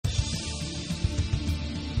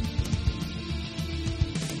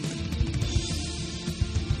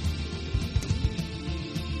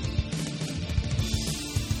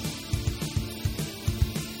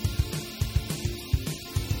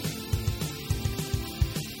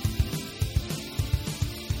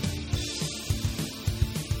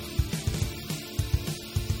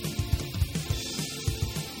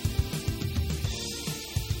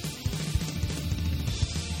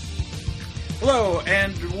Hello,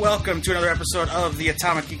 and welcome to another episode of the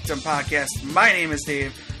Atomic Geekdom Podcast. My name is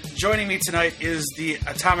Dave. Joining me tonight is the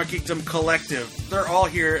Atomic Geekdom Collective. They're all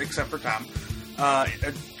here except for Tom.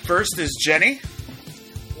 First is Jenny.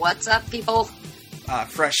 What's up, people?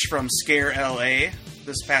 Fresh from Scare LA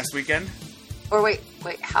this past weekend. Or wait,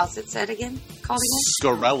 how's it said again? Called again?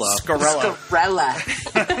 Scarella.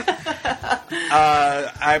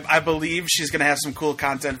 I believe she's going to have some cool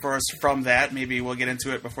content for us from that. Maybe we'll get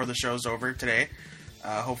into it before the show's over today.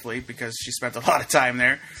 Hopefully, because she spent a lot of time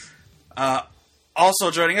there.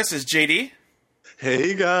 Also joining us is JD.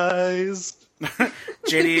 Hey, guys.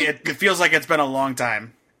 JD, it feels like it's been a long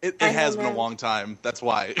time. It has been a long time. That's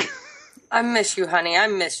why. I miss you, honey. I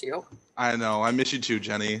miss you. I know. I miss you too,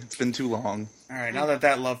 Jenny. It's been too long. All right, now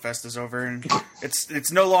that Love Fest is over, and it's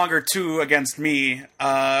no longer two against me.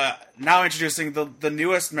 Now introducing the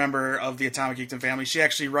newest member of the Atomic Geekdom family. She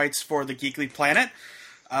actually writes for the Geekly Planet.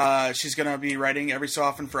 She's going to be writing every so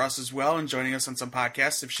often for us as well, and joining us on some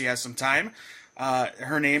podcasts if she has some time.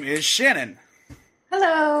 Her name is Shannon.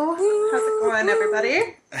 Hello. How's it going,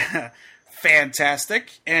 everybody?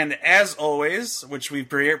 Fantastic. And as always, which we've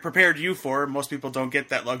prepared you for, most people don't get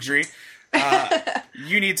that luxury.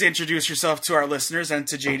 You need to introduce yourself to our listeners and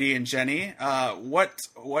to JD and Jenny. What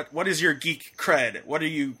is your geek cred? What are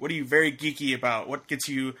you very geeky about? What gets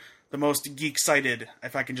you the most geek-cited,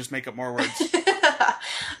 if I can just make up more words?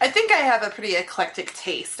 I think I have a pretty eclectic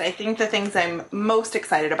taste. I think the things I'm most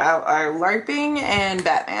excited about are LARPing and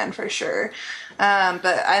Batman, for sure. But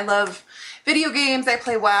I love video games. I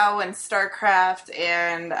play WoW and StarCraft,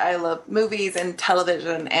 and I love movies and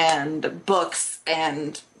television and books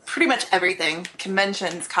and pretty much everything.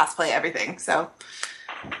 Conventions, cosplay, everything. So,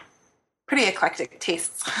 pretty eclectic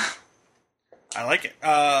tastes. I like it.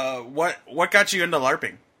 What got you into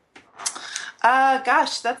LARPing?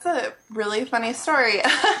 Gosh, that's a really funny story.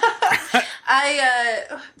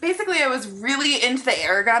 I was really into the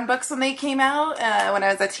Aragon books when they came out when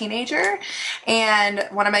I was a teenager, and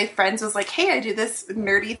one of my friends was like, hey, I do this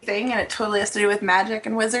nerdy thing, and it totally has to do with magic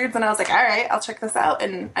and wizards, and I was like, all right, I'll check this out,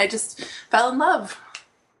 and I just fell in love.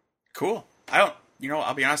 Cool. I'll be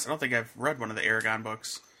honest, I don't think I've read one of the Aragon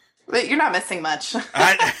books. But you're not missing much.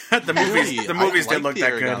 The movies didn't look that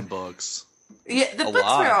Aragon good. Books. Yeah, the books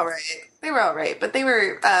were all right. They were all right, but they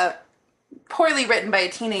were poorly written by a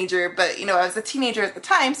teenager. But I was a teenager at the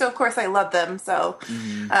time, so of course I loved them. So,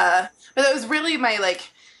 but it was really my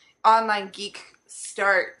online geek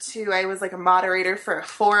start too. I was a moderator for a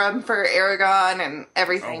forum for Aragon and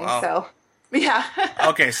everything. Oh, wow. So, yeah.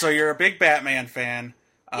 Okay, so you're a big Batman fan.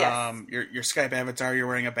 Yes. Your Skype avatar, you're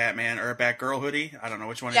wearing a Batman or a Batgirl hoodie. I don't know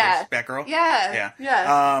which one it is. Batgirl?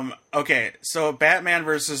 Yeah. Okay, so Batman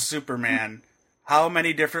versus Superman. How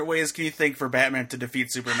many different ways can you think for Batman to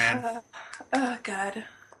defeat Superman? Oh, God.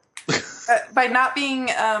 By not being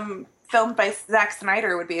filmed by Zack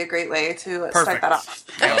Snyder would be a great way to start that off.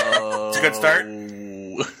 It's a good start.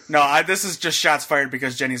 No, this is just shots fired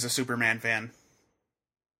because Jenny's a Superman fan.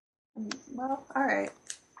 Well, all right.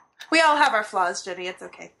 We all have our flaws, Jenny. It's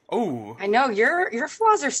okay. Oh, I know your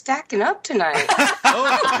flaws are stacking up tonight.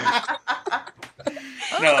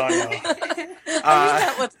 No. I mean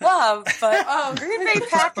that with love, but Green Bay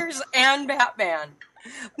Packers and Batman.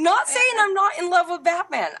 Not saying I'm not in love with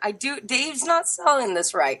Batman. I do. Dave's not selling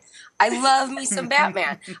this right. I love me some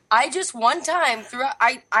Batman. I just one time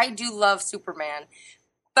I do love Superman.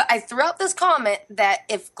 But I threw out this comment that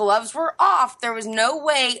if gloves were off, there was no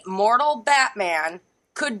way mortal Batman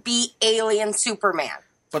could beat alien Superman.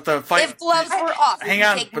 But the fight... If gloves were off, hang you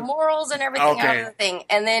on, take morals and everything out of the thing.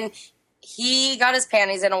 And then he got his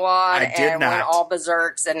panties in a wad and went all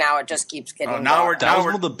berserks, and now it just keeps getting that was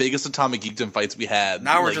one of the biggest Atomic Geekdom fights we had.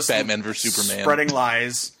 Now we're just Batman versus Superman. Spreading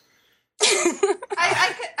lies.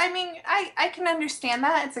 I can understand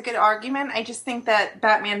that. It's a good argument. I just think that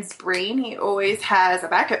Batman's brain, he always has a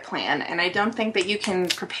backup plan, and I don't think that you can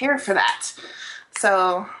prepare for that.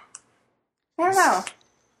 So, I don't know.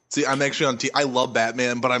 See, I'm actually on team. I love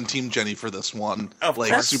Batman, but I'm Team Jenny for this one. Of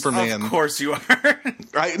course, Superman. Of course you are.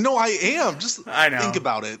 I am. I know. Think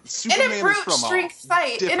about it. Superman In a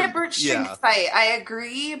brute strength fight, I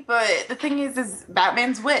agree. But the thing is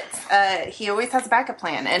Batman's wits. He always has a backup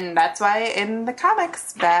plan, and that's why in the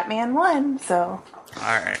comics, Batman won. So. All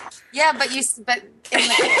right. Yeah, but in the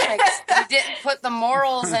comics, you didn't put the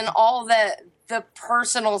morals and all the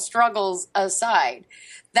personal struggles aside.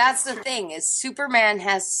 That's the thing, is Superman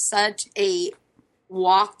has such a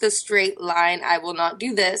walk the straight line, I will not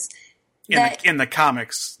do this. In the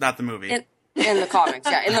comics, not the movie. In the comics,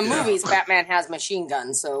 yeah. In the movies, Batman has machine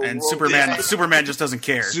guns, so and Superman just doesn't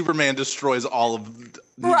care. Superman destroys all of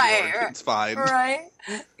New York. It's fine. Right.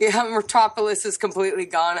 Yeah, Metropolis is completely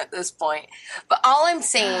gone at this point. But all I'm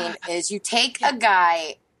saying is you take a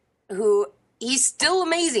guy who he's still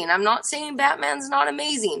amazing. I'm not saying Batman's not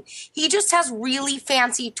amazing. He just has really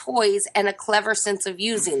fancy toys and a clever sense of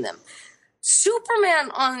using them. Superman,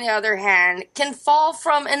 on the other hand, can fall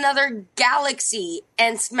from another galaxy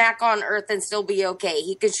and smack on Earth and still be okay.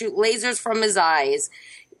 He can shoot lasers from his eyes.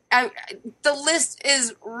 The list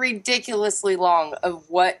is ridiculously long of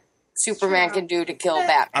what Superman can do to kill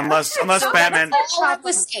Batman. Unless Batman... That's all I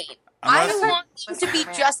was saying. I want them to be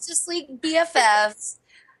Justice League BFFs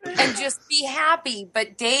and just be happy,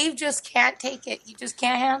 but Dave just can't take it. He just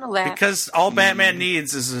can't handle that. Because all Batman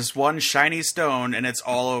needs is this one shiny stone, and it's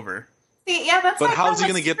all over. See, yeah, that's. But how's he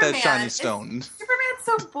going to get that shiny stone? Superman's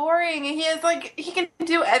so boring. He is like he can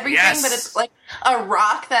do everything, yes. but it's like a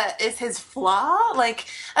rock that is his flaw. Like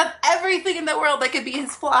of everything in the world that could be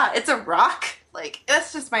his flaw, it's a rock. Like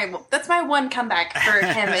that's my one comeback for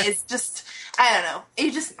him. Is just I don't know.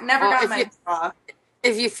 He just never got my flaw.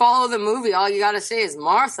 If you follow the movie, all you got to say is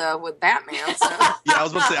Martha with Batman. So. Yeah, I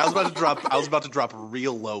was about to drop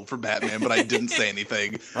real low for Batman, but I didn't say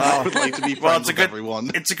anything. I would like to be friends with everyone.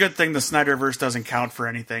 It's a good thing the Snyderverse doesn't count for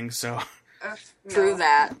anything. So true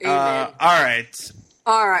that. All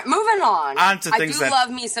right. Moving on. On to things I do love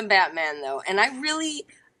me some Batman though, and I really,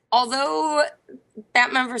 although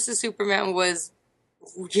Batman vs Superman was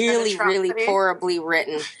really horribly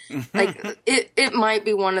written. Like it might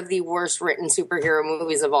be one of the worst written superhero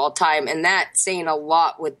movies of all time, and that's saying a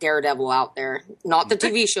lot with Daredevil out there. Not the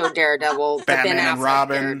TV show Daredevil, but Ben Affleck and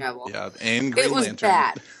Robin. Daredevil. Yeah, and Green Lantern.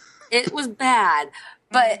 Bad. It was bad.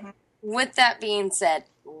 But with that being said,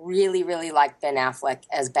 really, really like Ben Affleck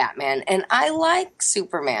as Batman, and I like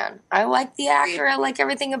Superman. I like the actor. I like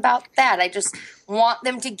everything about that. I just want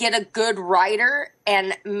them to get a good writer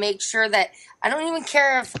and make sure that I don't even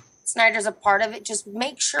care if Snyder's a part of it. Just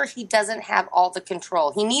make sure he doesn't have all the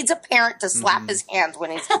control. He needs a parent to slap his hands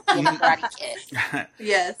when he's being a bratty kid.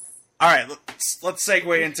 Yes. All right, let's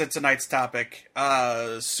segue into tonight's topic.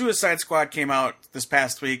 Suicide Squad came out this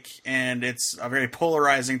past week, and it's a very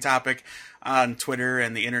polarizing topic on Twitter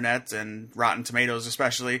and the internet and Rotten Tomatoes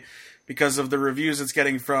especially because of the reviews it's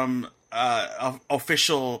getting from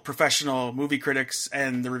official professional movie critics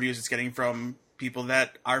and the reviews it's getting from people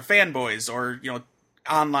that are fanboys or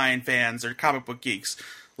online fans or comic book geeks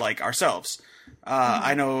like ourselves.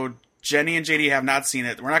 I know Jenny and JD have not seen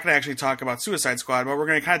it. We're not going to actually talk about Suicide Squad, but we're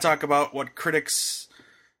going to kind of talk about what critics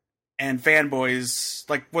and fanboys,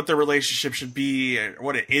 like what their relationship should be,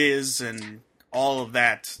 what it is, and all of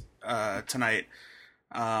that tonight.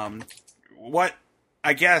 What,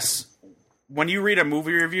 I guess, when you read a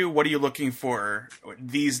movie review, what are you looking for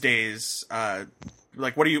these days?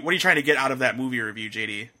 Like, what are you trying to get out of that movie review,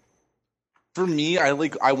 JD? For me, I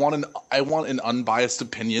want an unbiased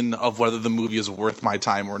opinion of whether the movie is worth my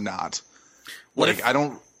time or not.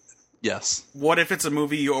 Yes. What if it's a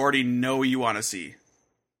movie you already know you want to see?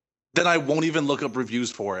 Then I won't even look up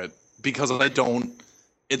reviews for it because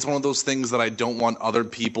it's one of those things that I don't want other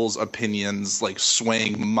people's opinions like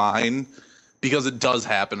swaying mine because it does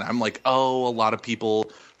happen. I'm like, oh, a lot of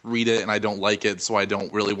people read it and I don't like it, so I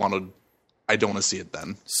don't want to see it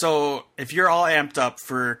then. So if you're all amped up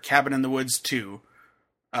for Cabin in the Woods 2,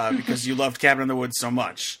 because you loved Cabin in the Woods so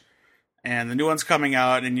much, and the new one's coming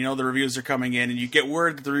out, and the reviews are coming in, and you get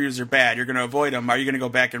word that the reviews are bad, you're going to avoid them. Are you going to go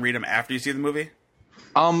back and read them after you see the movie?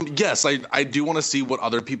 Yes, I do want to see what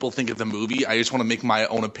other people think of the movie. I just want to make my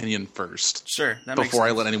own opinion first. Sure. That makes sense. Before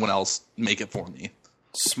I let anyone else make it for me.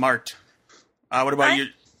 Smart. What about you?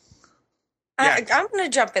 I'm going to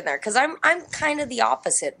jump in there because I'm kind of the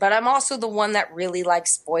opposite, but I'm also the one that really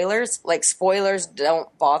likes spoilers. Like, spoilers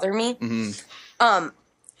don't bother me. Mm-hmm.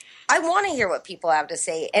 I want to hear what people have to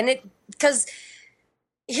say, and because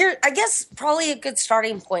here, I guess probably a good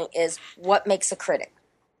starting point is what makes a critic,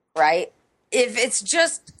 right? If it's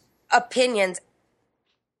just opinions,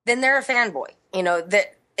 then they're a fanboy.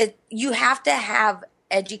 You have to have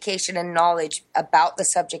education and knowledge about the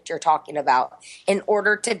subject you're talking about in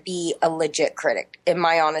order to be a legit critic, in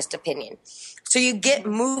my honest opinion. So you get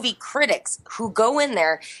movie critics who go in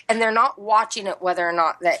there and they're not watching it whether or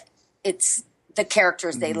not that it's the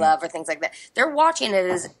characters they love or things like that. They're watching it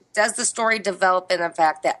as, does the story develop in the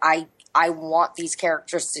fact that I want these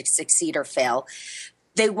characters to succeed or fail?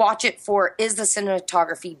 They watch it for, is the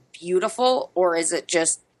cinematography beautiful or is it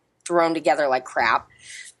just thrown together like crap?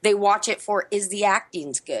 They watch it for, is the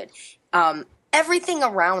acting's good? everything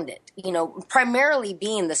around it, primarily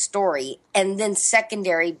being the story and then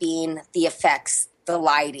secondary being the effects, the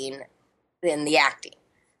lighting, and the acting.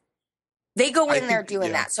 They go in there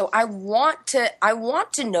doing that. So I want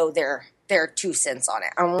to know their 2 cents on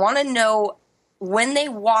it. I want to know when they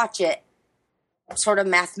watch it sort of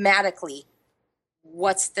mathematically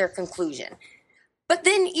what's their conclusion. But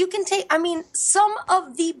then you can take, some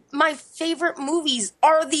of my favorite movies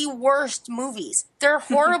are the worst movies. They're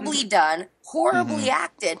horribly done, horribly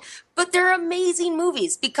acted, but they're amazing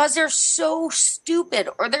movies because they're so stupid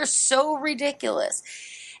or they're so ridiculous.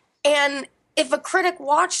 And if a critic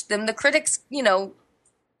watched them, the critics,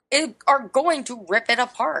 are going to rip it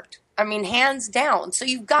apart. Hands down. So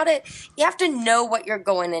you have to know what you're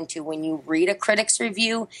going into when you read a critic's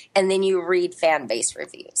review and then you read fan base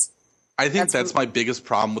reviews. I think that's my biggest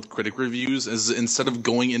problem with critic reviews is instead of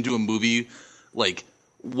going into a movie like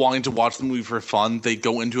wanting to watch the movie for fun, they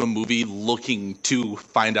go into a movie looking to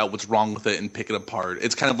find out what's wrong with it and pick it apart.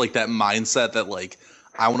 It's kind of like that mindset that like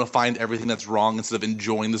I want to find everything that's wrong instead of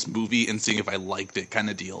enjoying this movie and seeing if I liked it kind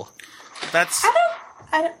of deal.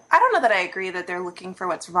 I don't know that I agree that they're looking for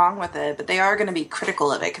what's wrong with it, but they are going to be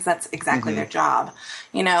critical of it because that's exactly their job.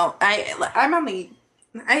 I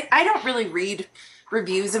don't really read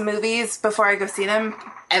reviews of movies before I go see them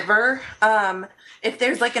ever. If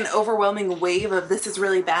there's like an overwhelming wave of this is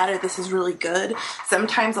really bad or this is really good,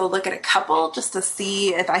 sometimes I'll look at a couple just to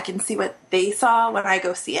see if I can see what they saw when I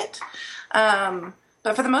go see it.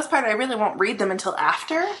 But for the most part, I really won't read them until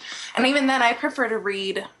after. And even then, I prefer to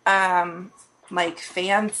read like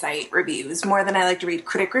fan site reviews more than I like to read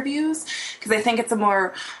critic reviews because I think it's a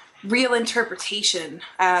more real interpretation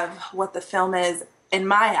of what the film is in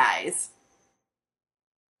my eyes.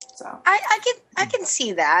 So I can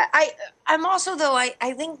see that. I'm also though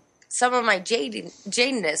I think some of my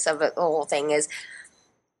jadedness of the whole thing is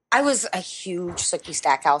I was a huge Sookie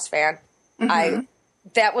Stackhouse fan.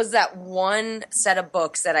 That was that one set of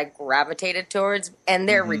books that I gravitated towards, and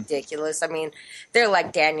they're ridiculous. They're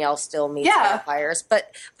like Danielle Still meets vampires,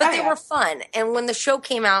 but they were fun. And when the show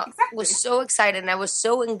came out, I was so excited, and I was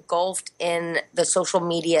so engulfed in the social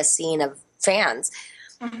media scene of fans.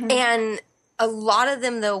 And a lot of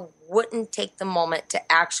them, though, wouldn't take the moment to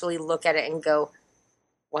actually look at it and go,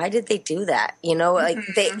 why did they do that?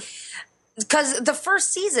 Because the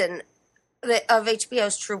first season of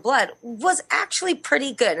HBO's True Blood was actually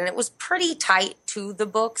pretty good, and it was pretty tight to the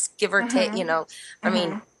books, give or take.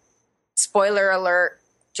 Spoiler alert: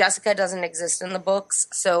 Jessica doesn't exist in the books,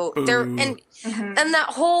 so there and the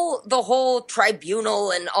whole tribunal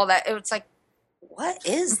and all that. It's like, what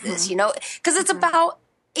is this? Because it's about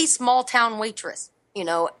a small town waitress.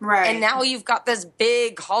 Right. And now you've got this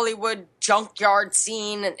big Hollywood junkyard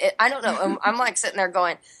scene, and I don't know. I'm like sitting there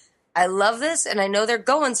going, I love this, and I know they're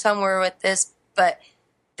going somewhere with this, but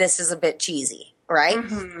this is a bit cheesy, right?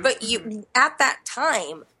 But at that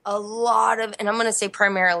time, a lot of, and I'm going to say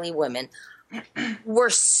primarily women, were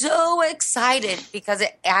so excited because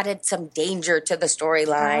it added some danger to the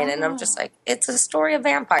storyline, and I'm just like, it's a story of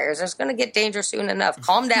vampires. There's going to get danger soon enough.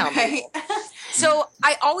 Calm down. Right. So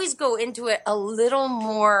I always go into it a little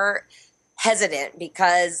more hesitant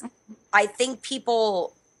because I think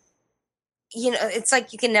people... it's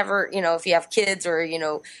like you can never, if you have kids or,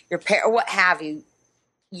 your parent or what have you,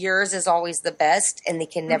 yours is always the best and they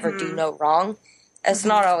can never do no wrong. That's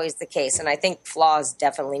not always the case. And I think flaws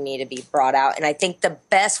definitely need to be brought out. And I think the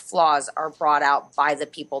best flaws are brought out by the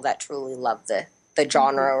people that truly love the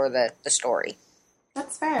genre or the story.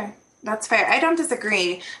 That's fair. I don't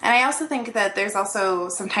disagree. And I also think that there's also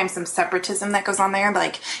sometimes some separatism that goes on there.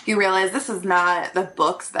 Like you realize this is not the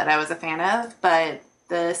books that I was a fan of, but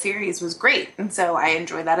the series was great, and so I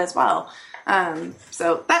enjoy that as well.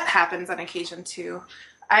 So that happens on occasion too.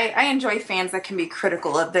 I enjoy fans that can be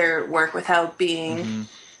critical of their work without being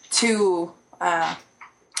too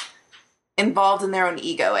involved in their own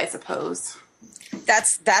ego, I suppose.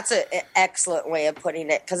 That's an excellent way of putting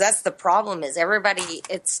it, because that's the problem is everybody,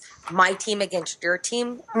 it's my team against your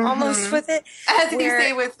team almost with it. As you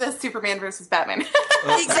say with the Superman versus Batman.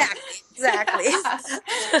 Exactly.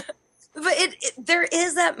 But there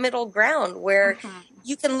is that middle ground where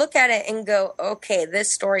you can look at it and go, okay,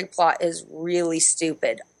 this story plot is really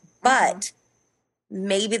stupid, but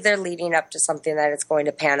maybe they're leading up to something that it's going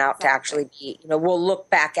to pan out to actually be, we'll look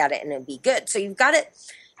back at it and it'll be good. So you've got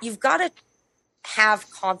to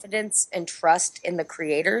have confidence and trust in the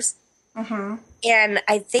creators. And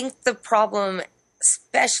I think the problem,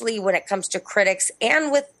 especially when it comes to critics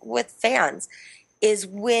and with fans, is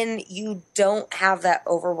when you don't have that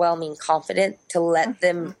overwhelming confidence to let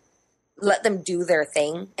them do their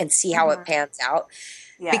thing and see how it pans out.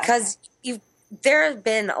 Because there have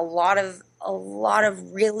been a lot of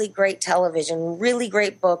really great television, really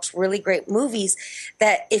great books, really great movies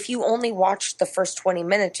that if you only watch the first 20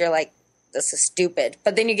 minutes, you're like, this is stupid.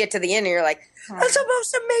 But then you get to the end and you're like, that's the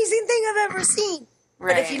most amazing thing I've ever seen.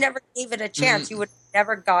 Right. But if you never gave it a chance, you would have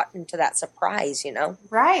never gotten to that surprise, you know?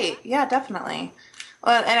 Right. Yeah, definitely.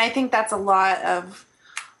 Well, and I think that's a lot of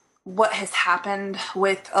what has happened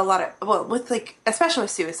with a lot of, well, with like, especially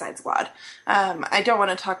with Suicide Squad. I don't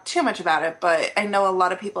want to talk too much about it, but I know a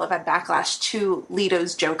lot of people have had backlash to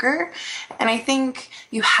Leto's Joker. And I think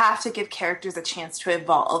you have to give characters a chance to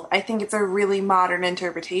evolve. I think it's a really modern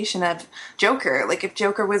interpretation of Joker. Like if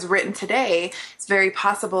Joker was written today, it's very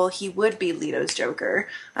possible he would be Leto's Joker.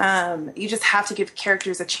 You just have to give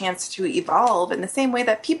characters a chance to evolve in the same way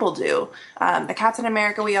that people do. The Captain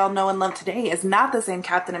America we all know and love today is not the same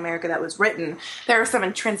Captain America that was written. There are some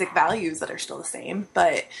intrinsic values that are still the same,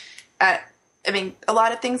 but I mean, a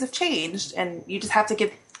lot of things have changed, and you just have to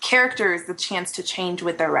give characters the chance to change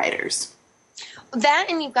with their writers. That,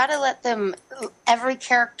 and you've got to let them, every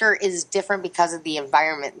character is different because of the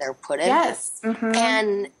environment they're put in. Yes. Mm-hmm.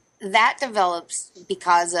 And that develops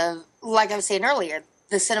because of, like I was saying earlier,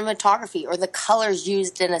 the cinematography or the colors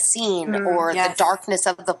used in a scene or the darkness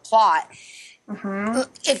of the plot. Mm-hmm.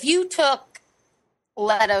 If you took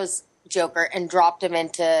Leto's Joker and dropped him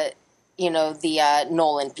into, you know, the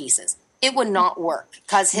Nolan pieces, it would not work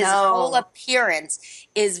because his whole appearance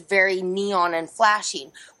is very neon and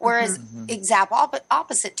flashing. Whereas exact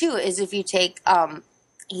opposite too is if you take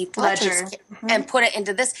Heath Ledger and put it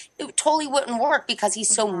into this, it totally wouldn't work because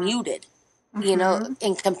he's so muted, you know,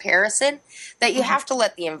 in comparison that you have to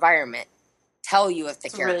let the environment tell you if the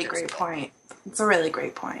character. It's a really great point. It's a really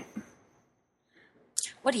great point.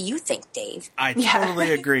 What do you think, Dave? I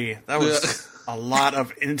totally agree. That was a lot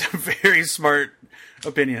of very smart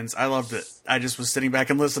opinions. I loved it. I just was sitting back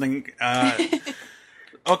and listening.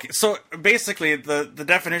 Okay, so basically the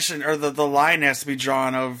definition or the line has to be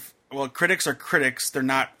drawn of, well, critics are critics. They're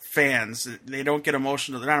not fans. They don't get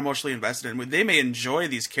emotional. They're not emotionally invested in. They may enjoy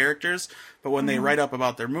these characters, but when they write up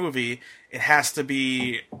about their movie, it has to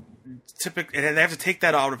be typical. They have to take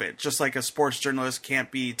that out of it. Just like a sports journalist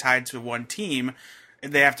can't be tied to one team.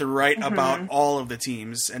 They have to write about all of the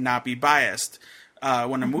teams and not be biased.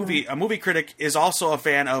 When a movie critic is also a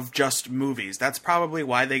fan of just movies. That's probably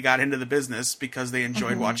why they got into the business, because they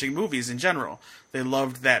enjoyed watching movies in general. They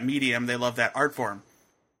loved that medium. They loved that art form.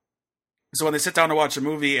 So when they sit down to watch a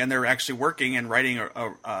movie and they're actually working and writing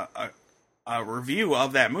a review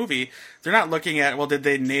of that movie, they're not looking at, well, did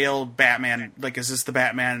they nail Batman? Like, is this the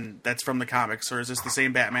Batman that's from the comics, or is this the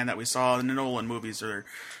same Batman that we saw in the Nolan movies, or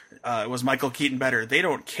was Michael Keaton better? They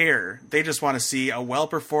don't care. They just want to see a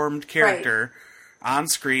well-performed character on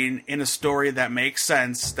screen in a story that makes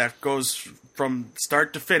sense, that goes from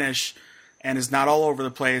start to finish and is not all over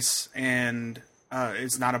the place, and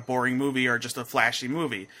it's not a boring movie or just a flashy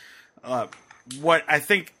movie. What I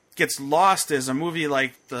think gets lost is a movie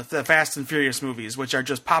like the Fast and Furious movies, which are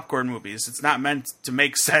just popcorn movies. It's not meant to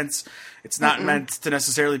make sense. It's not meant to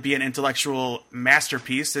necessarily be an intellectual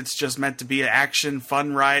masterpiece. It's just meant to be an action,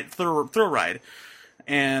 fun ride, thrill ride.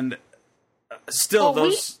 And still,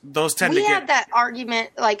 those tend to get... We had that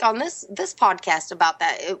argument, like, on this podcast about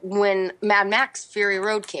that when Mad Max Fury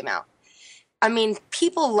Road came out. I mean,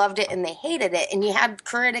 people loved it and they hated it. And you had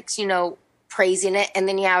critics, you know, praising it, and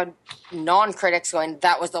then you had non-critics going,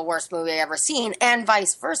 that was the worst movie I've ever seen, and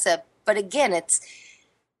vice versa. But again,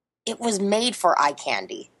 it was made for eye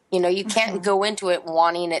candy. You know, you can't go into it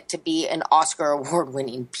wanting it to be an Oscar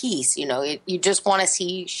award-winning piece. You know, you just want to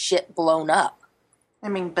see shit blown up. I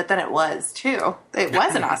mean, but then it was, too. It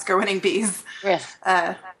was an Oscar-winning piece. Yeah.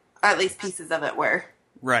 At least pieces of it were.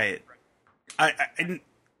 Right.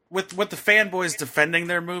 With the fanboys defending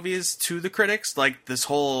their movies to the critics, like this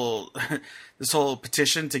whole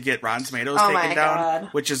petition to get Rotten Tomatoes taken down,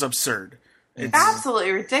 which is absurd. It's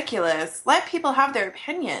absolutely ridiculous. Let people have their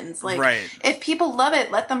opinions. Like, if people love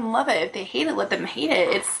it, let them love it. If they hate it, let them hate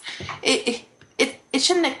it. It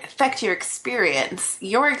shouldn't affect your experience.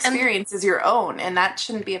 Your experience is your own, and that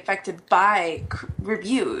shouldn't be affected by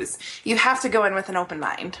reviews. You have to go in with an open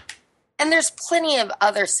mind. And there's plenty of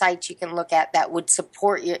other sites you can look at that would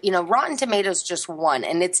support you. You know, Rotten Tomatoes just one,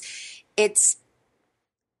 and it's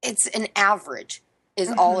an average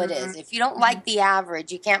is all it is. If you don't like the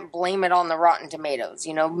average, you can't blame it on the Rotten Tomatoes.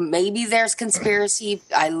 You know, maybe there's conspiracy.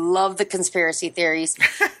 I love the conspiracy theories,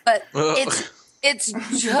 but it's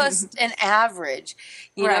just an average.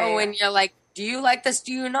 You know, when you're like, do you like this?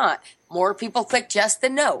 Do you not? More people click yes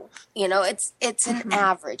than no. You know, it's an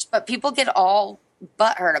average, but people get all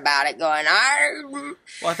butthurt about it, going,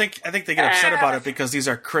 Well, I think they get upset about it because these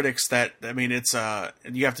are critics that, I mean, it's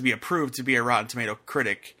you have to be approved to be a Rotten Tomato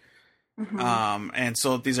critic. And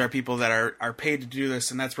so these are people that are paid to do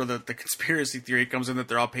this, and that's where the conspiracy theory comes in, that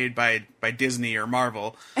they're all paid by Disney or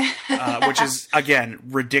Marvel, which is, again,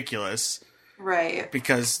 ridiculous. Right.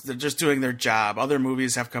 Because they're just doing their job. Other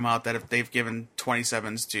movies have come out that if they've given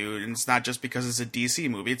 27s to, and it's not just because it's a DC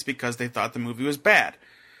movie, it's because they thought the movie was bad.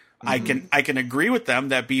 I can agree with them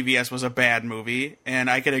that BVS was a bad movie, and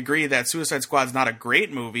I can agree that Suicide Squad's not a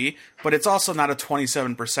great movie, but it's also not a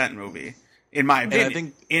 27% movie. In my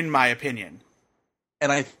opinion.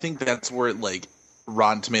 And I think that's where, like,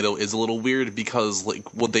 Rotten Tomato is a little weird, because,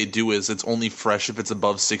 like, what they do is it's only fresh if it's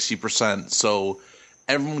above 60%. So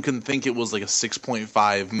everyone can think it was, like, a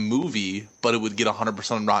 6.5 movie, but it would get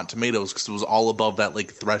 100% on Rotten Tomatoes because it was all above that,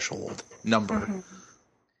 like, threshold number.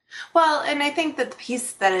 Well, and I think that the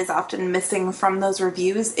piece that is often missing from those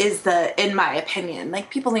reviews is in my opinion, like,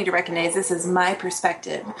 people need to recognize this is my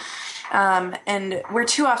perspective. And we're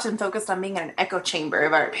too often focused on being in an echo chamber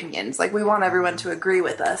of our opinions. Like, we want everyone to agree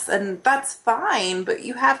with us, and that's fine, but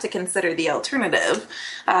you have to consider the alternative.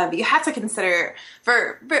 You have to consider,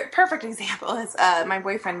 perfect example is, my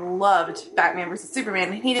boyfriend loved Batman vs.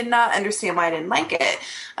 Superman, and he did not understand why I didn't like it.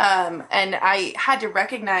 And I had to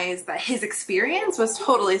recognize that his experience was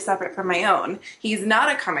totally separate from my own. He's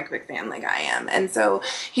not a comic book fan like I am, and so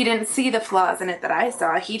he didn't see the flaws in it that I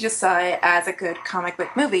saw. He just saw it as a good comic book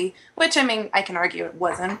movie, which, I mean, I can argue it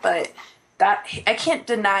wasn't, but that I can't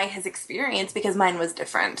deny his experience because mine was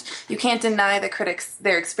different. You can't deny the critics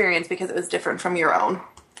their experience because it was different from your own.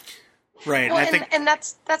 Right. Well, and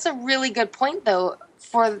that's a really good point, though,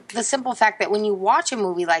 for the simple fact that when you watch a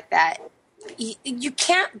movie like that, you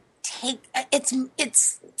can't take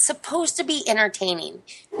it's supposed to be entertaining.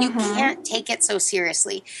 You can't take it so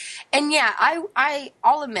seriously. And yeah,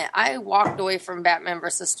 I'll admit I walked away from Batman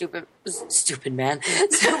versus Superman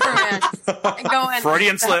going,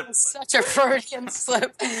 Freudian slip. Such a Freudian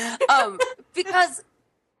slip. Because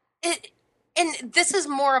and this is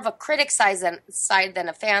more of a critic side than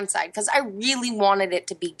a fan side, because I really wanted it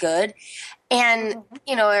to be good. And,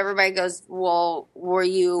 everybody goes, well, were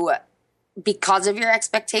you, because of your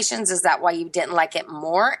expectations, is that why you didn't like it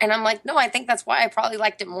more? And I'm like, no, I think that's why I probably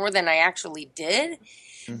liked it more than I actually did.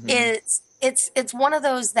 It's one of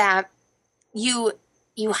those that you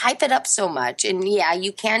hype it up so much, and yeah,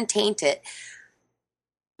 you can taint it,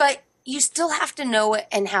 but you still have to know it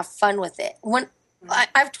and have fun with it. When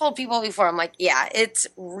I've told people before, I'm like, yeah, it's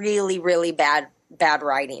really, really bad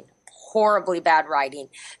writing, horribly bad writing.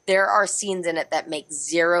 There are scenes in it that make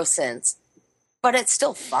zero sense, but it's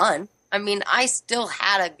still fun. I mean, I still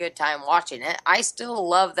had a good time watching it. I still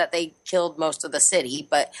love that they killed most of the city,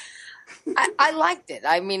 but I liked it.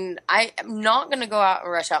 I mean, I'm not going to go out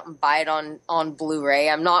and rush out and buy it on Blu-ray.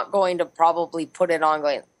 I'm not going to probably put it on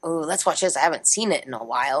going, oh, let's watch this. I haven't seen it in a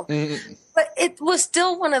while. But it was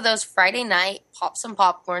still one of those Friday night, pop some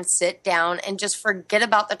popcorn, sit down, and just forget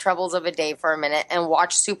about the troubles of a day for a minute and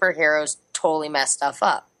watch superheroes totally mess stuff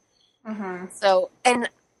up. So, and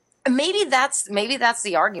maybe that's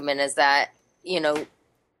the argument, is that,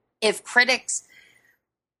 if critics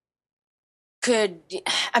could,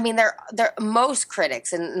 I mean, they're most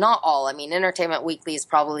critics, and not all. I mean, Entertainment Weekly is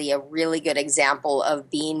probably a really good example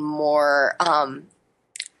of being more,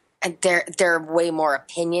 they're way more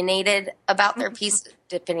opinionated about their piece,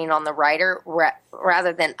 depending on the writer,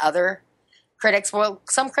 rather than other critics. Well,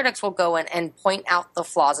 some critics will go in and point out the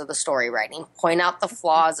flaws of the story writing, point out the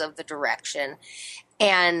flaws of the direction,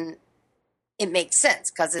 and it makes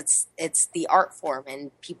sense because it's the art form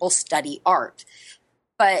and people study art.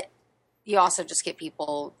 But you also just get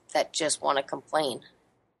people that just want to complain,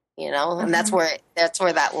 and that's where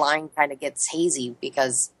that line kind of gets hazy,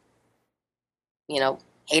 because,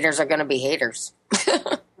 haters are going to be haters.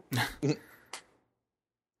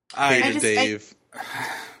 Dave.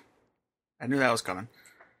 I knew that was coming.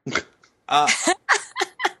 I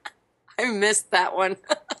missed that one.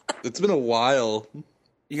 It's been a while.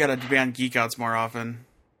 You got to be on Geek Outs more often.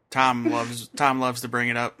 Tom loves to bring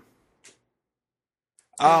it up.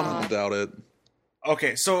 I doubt it.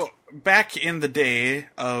 Okay, so back in the day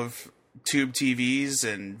of tube TVs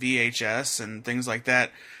and VHS and things like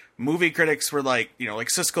that, movie critics were like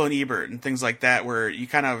Siskel and Ebert and things like that, where you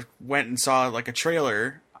kind of went and saw like a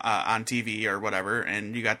trailer on TV or whatever,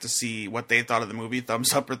 and you got to see what they thought of the movie,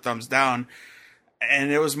 thumbs up or thumbs down.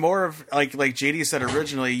 And it was more of, like JD said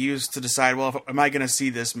originally, used to decide, well, am I going to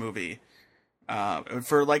see this movie?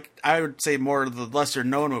 For, I would say more of the lesser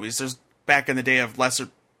known movies. There's, back in the day, of lesser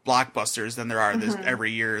blockbusters than there are this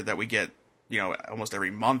every year that we get, almost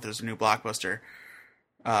every month there's a new blockbuster.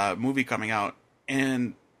 movie coming out.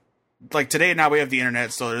 And like today, now we have the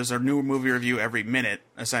internet, so there's a new movie review every minute,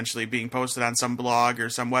 essentially being posted on some blog or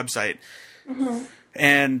some website. Mm-hmm.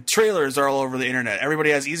 And trailers are all over the internet.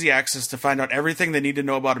 Everybody has easy access to find out everything they need to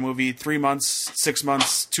know about a movie 3 months, 6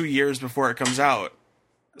 months, 2 years before it comes out.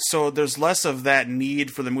 So there's less of that need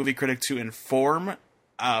for the movie critic to inform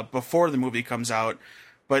before the movie comes out.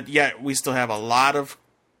 But yet we still have a lot of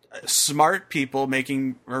smart people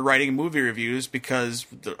making or writing movie reviews because,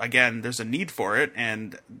 again, there's a need for it,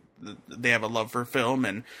 and they have a love for film,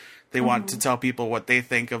 and they want to tell people what they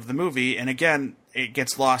think of the movie. And again, it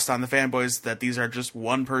gets lost on the fanboys that these are just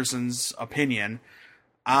one person's opinion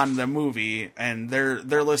on the movie, and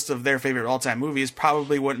their list of their favorite all-time movies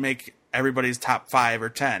probably wouldn't make everybody's top 5 or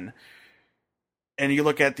 10. And you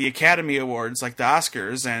look at the Academy Awards, like the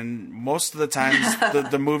Oscars, and most of the times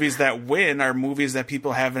the movies that win are movies that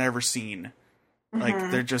people haven't ever seen. Like,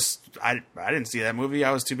 they're just, I didn't see that movie.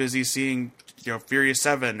 I was too busy seeing, Furious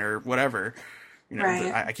 7 or whatever.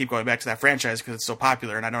 Right. I keep going back to that franchise because it's so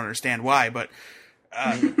popular, and I don't understand why, but...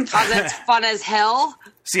 that's fun as hell.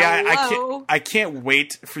 See, I can't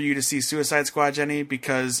wait for you to see Suicide Squad, Jenny,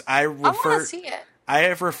 because I want to see it. I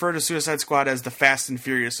have referred to Suicide Squad as the Fast and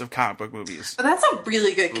Furious of comic book movies. But that's a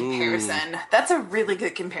really good comparison. That's a really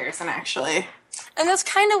good comparison, actually. And that's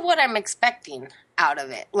kind of what I'm expecting out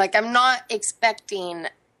of it. Like, I'm not expecting,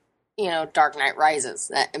 Dark Knight Rises.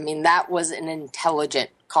 That was an intelligent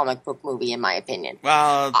comic book movie, in my opinion.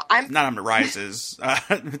 Well, not on the Rises.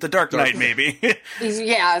 The Dark Knight, maybe.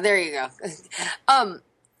 Yeah, there you go.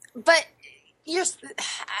 But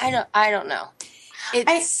I don't know.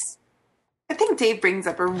 I think Dave brings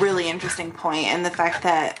up a really interesting point in the fact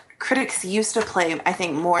that critics used to play, I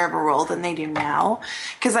think, more of a role than they do now.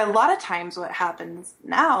 Because a lot of times what happens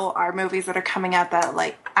now are movies that are coming out that,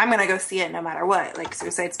 like, I'm going to go see it no matter what. Like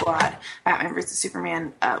Suicide Squad, Batman vs.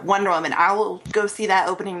 Superman, Wonder Woman. I will go see that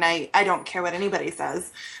opening night. I don't care what anybody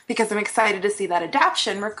says. Because I'm excited to see that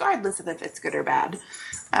adaptation, regardless of if it's good or bad.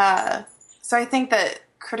 So I think that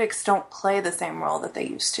critics don't play the same role that they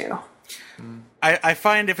used to. I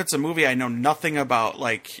find if it's a movie I know nothing about,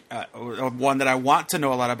 like one that I want to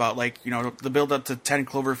know a lot about, like, the build up to 10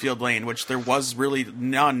 Cloverfield Lane, which there was really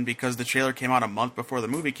none because the trailer came out a month before the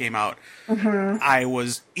movie came out. I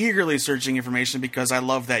was eagerly searching information because I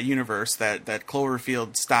love that universe, that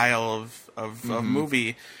Cloverfield style of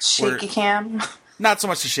movie. Shaky cam. Not so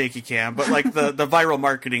much the shaky cam, but like the viral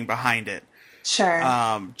marketing behind it. Sure.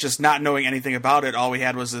 Just not knowing anything about it, all we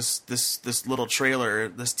had was this little trailer,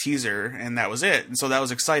 this teaser, and that was it. And so that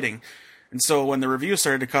was exciting. And so when the reviews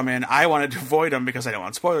started to come in, I wanted to avoid them because I don't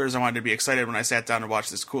want spoilers. I wanted to be excited when I sat down to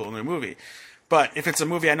watch this cool new movie. But if it's a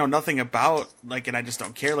movie I know nothing about, like, and I just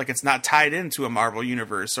don't care, like, it's not tied into a Marvel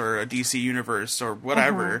universe or a DC universe or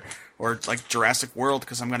whatever, or like Jurassic World,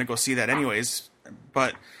 because I'm going to go see that anyways.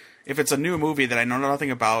 But if it's a new movie that I know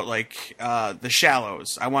nothing about, like The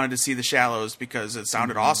Shallows, I wanted to see The Shallows because it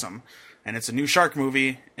sounded awesome. And it's a new shark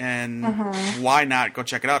movie, and why not go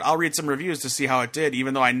check it out? I'll read some reviews to see how it did,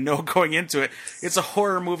 even though I know going into it, it's a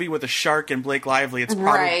horror movie with a shark and Blake Lively. It's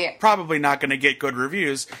probably not going to get good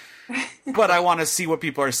reviews, but I want to see what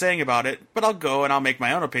people are saying about it. But I'll go and I'll make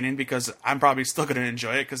my own opinion because I'm probably still going to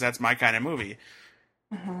enjoy it because that's my kind of movie.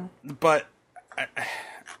 But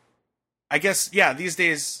I guess, yeah, these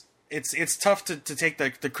days... It's tough to take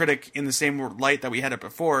the critic in the same light that we had it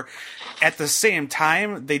before. At the same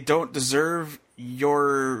time, they don't deserve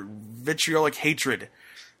your vitriolic hatred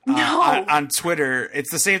on Twitter. It's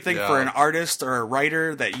the same thing for an artist or a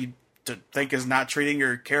writer that you think is not treating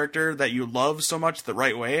your character that you love so much the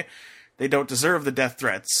right way. They don't deserve the death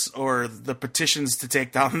threats or the petitions to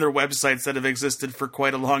take down their websites that have existed for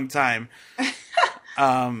quite a long time.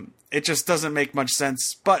 It just doesn't make much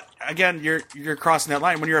sense. But again, you're crossing that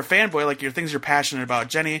line when you're a fanboy. Like, your things you're passionate about.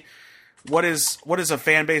 Jenny, what is a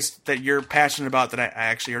fan base that you're passionate about that I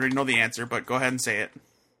actually already know the answer, but go ahead and say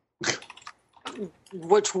it.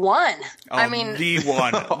 Which one? Oh, I mean, the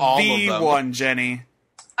one, the one, Jenny.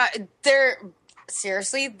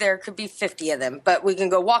 Seriously, there could be 50 of them, but we can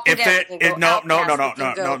go Walking Dead. No.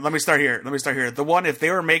 Let me start here. The one, if they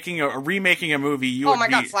were remaking a movie, you would be... Oh my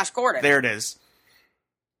God, Flash Gordon. There it is.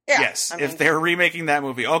 Yeah, yes, if they're remaking that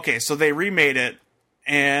movie. Okay, so they remade it,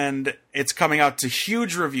 and it's coming out to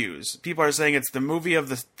huge reviews. People are saying it's the movie of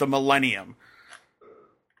the millennium.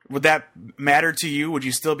 Would that matter to you? Would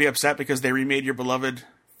you still be upset because they remade your beloved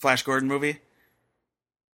Flash Gordon movie?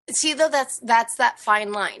 See, though, that's that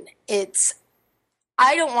fine line.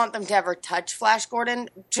 I don't want them to ever touch Flash Gordon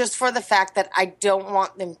just for the fact that I don't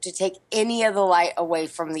want them to take any of the light away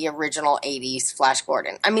from the original 80s Flash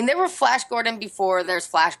Gordon. I mean, there were Flash Gordon before, there's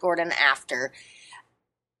Flash Gordon after.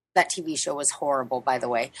 That TV show was horrible, by the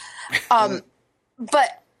way.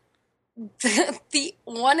 But the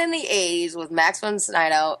one in the 80s with Max von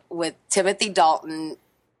Sydow, with Timothy Dalton,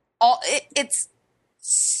 it's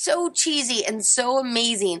so cheesy and so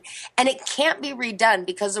amazing, and it can't be redone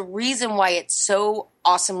because the reason why it's so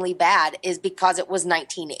awesomely bad is because it was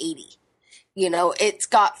 1980. You know, it's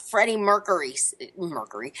got Freddie Mercury.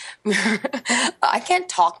 I can't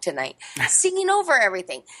talk tonight. Singing over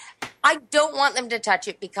everything. I don't want them to touch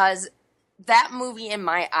it because that movie in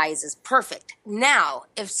my eyes is perfect. Now,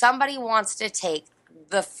 if somebody wants to take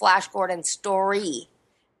the Flash Gordon story,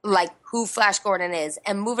 like who Flash Gordon is,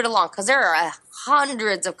 and move it along, because there are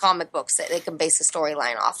hundreds of comic books that they can base a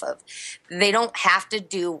storyline off of. They don't have to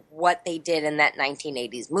do what they did in that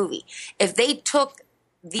 1980s movie. If they took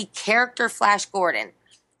the character Flash Gordon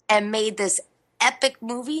and made this epic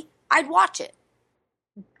movie, I'd watch it.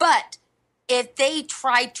 But if they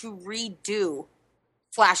tried to redo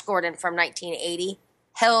Flash Gordon from 1980,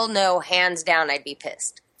 hell no, hands down, I'd be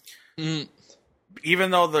pissed.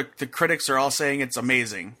 Even though the critics are all saying it's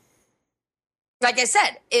amazing. Like I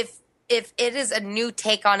said, if it is a new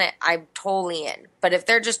take on it, I'm totally in. But if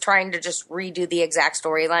they're just trying to just redo the exact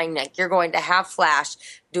storyline, like you're going to have Flash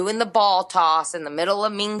doing the ball toss in the middle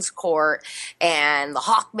of Ming's court, and the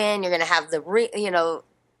Hawkman, you're going to have the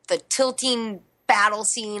tilting battle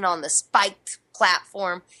scene on the spiked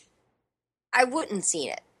platform, I wouldn't see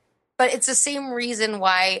it. But it's the same reason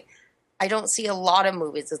why I don't see a lot of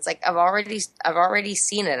movies. It's like I've already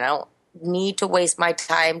seen it. I don't need to waste my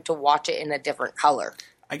time to watch it in a different color.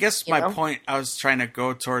 I guess my point I was trying to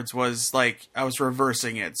go towards was like I was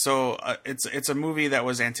reversing it. So it's a movie that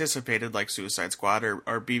was anticipated like Suicide Squad or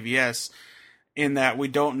BVS, in that we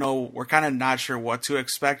don't know, we're kind of not sure what to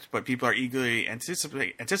expect, but people are eagerly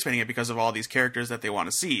anticipating it because of all these characters that they want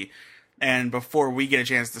to see. And before we get a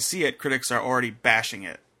chance to see it, critics are already bashing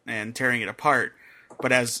it and tearing it apart.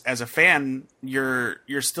 But as a fan, you're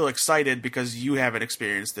still excited because you haven't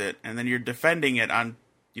experienced it, and then you're defending it on,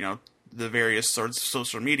 the various sorts of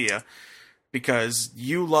social media because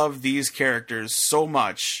you love these characters so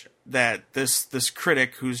much that this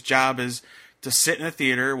critic whose job is to sit in a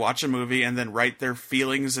theater, watch a movie, and then write their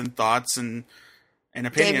feelings and thoughts and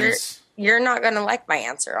opinions. Dave, you're not going to like my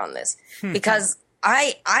answer on this because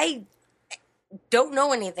I don't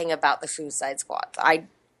know anything about the Suicide Squad.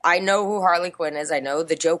 I know who Harley Quinn is. I know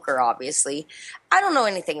the Joker, obviously. I don't know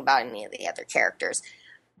anything about any of the other characters.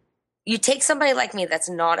 You take somebody like me that's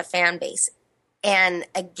not a fan base, and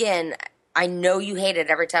again, I know you hate it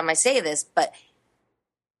every time I say this, but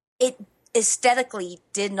it aesthetically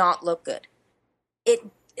did not look good.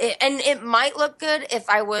 And it might look good if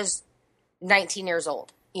I was 19 years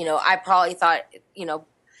old. I probably thought,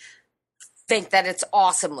 think that it's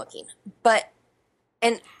awesome looking,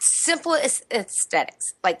 and simple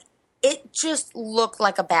aesthetics, like it just looked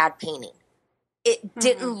like a bad painting. It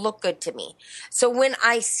didn't look good to me. So when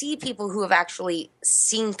I see people who have actually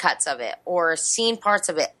seen cuts of it or seen parts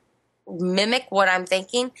of it mimic what I'm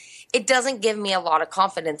thinking, it doesn't give me a lot of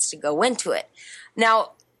confidence to go into it.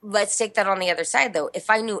 Now, let's take that on the other side, though. If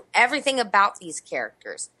I knew everything about these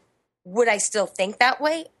characters, would I still think that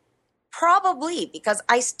way? Probably, because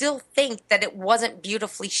I still think that it wasn't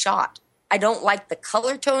beautifully shot. I don't like the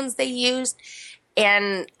color tones they used,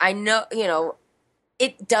 and I know,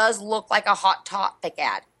 it does look like a Hot Topic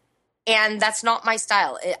ad, and that's not my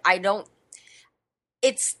style.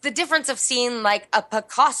 It's the difference of seeing like a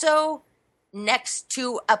Picasso next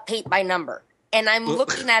to a paint by number, and I'm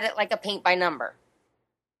looking at it like a paint by number.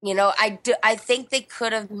 I think they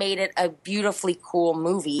could have made it a beautifully cool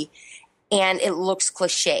movie, and it looks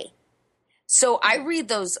cliche. So I read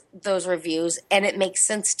those reviews, and it makes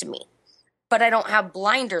sense to me. But I don't have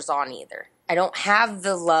blinders on either. I don't have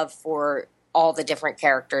the love for all the different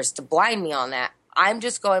characters to blind me on that. I'm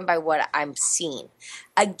just going by what I'm seeing.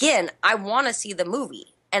 Again, I want to see the movie,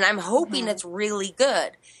 and I'm hoping it's really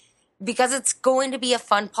good because it's going to be a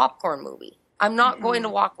fun popcorn movie. I'm not going to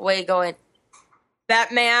walk away going,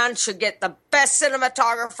 that man should get the best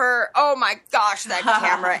cinematographer. Oh my gosh, that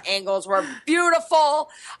camera angles were beautiful.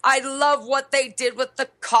 I love what they did with the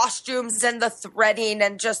costumes and the threading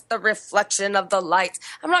and just the reflection of the lights.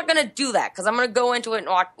 I'm not going to do that because I'm going to go into it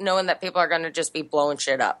knowing that people are going to just be blowing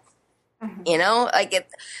shit up.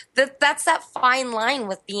 That's that fine line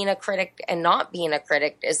with being a critic and not being a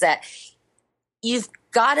critic, is that you've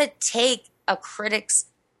got to take a critic's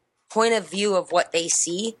point of view of what they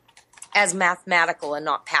see as mathematical and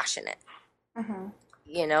not passionate. And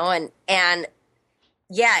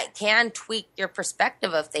yeah, it can tweak your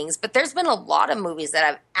perspective of things, but there's been a lot of movies that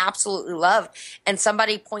I've absolutely loved, and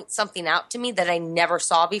somebody points something out to me that I never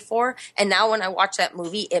saw before, and now when I watch that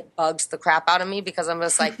movie, it bugs the crap out of me because I'm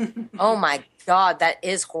just like, oh my God, that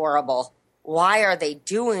is horrible. Why are they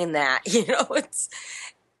doing that? You know, it's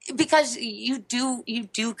because you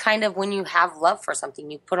do kind of, when you have love for something,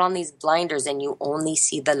 you put on these blinders and you only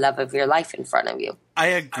see the love of your life in front of you. I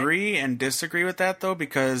agree and disagree with that, though,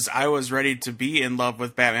 because I was ready to be in love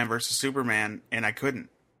with Batman versus Superman, and I couldn't.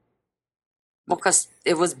 Well, because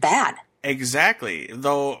it was bad. Exactly.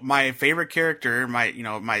 Though my favorite character, my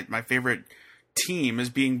favorite team is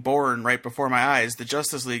being born right before my eyes. The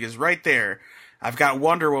Justice League is right there. I've got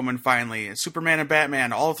Wonder Woman finally, Superman and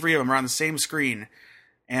Batman. All three of them are on the same screen.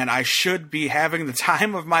 And I should be having the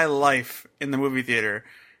time of my life in the movie theater.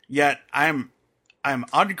 Yet I'm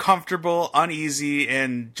uncomfortable, uneasy,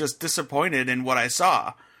 and just disappointed in what I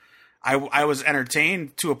saw. I was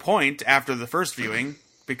entertained to a point after the first viewing,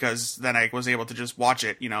 because then I was able to just watch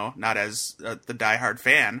it, not as the diehard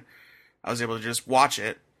fan. I was able to just watch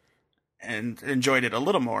it and enjoyed it a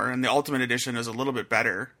little more. And the Ultimate Edition is a little bit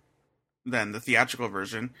better than the theatrical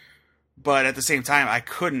version. But at the same time, I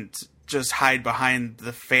couldn't just hide behind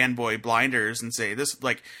the fanboy blinders and say this,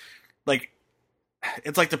 like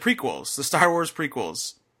it's like the prequels, the Star Wars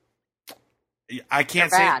prequels. I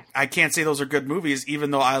can't say those are good movies,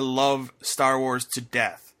 even though I love Star Wars to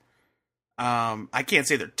death. I can't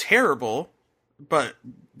say they're terrible, but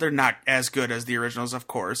they're not as good as the originals, of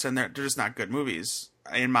course, and they're just not good movies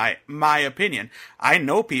in my opinion. I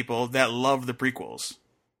know people that love the prequels.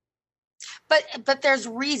 But there's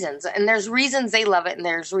reasons, and there's reasons they love it, and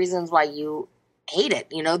there's reasons why you hate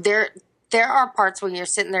it. There are parts when you're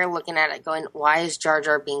sitting there looking at it going, why is Jar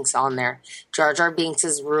Jar Binks on there? Jar Jar Binks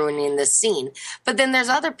is ruining this scene. But then there's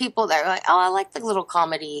other people that are like, oh, I like the little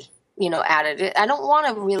comedy, added. I don't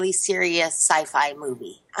want a really serious sci-fi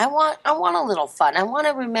movie. I want a little fun. I want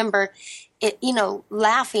to remember it,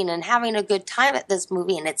 laughing and having a good time at this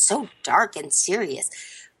movie, and it's so dark and serious.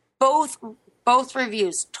 Both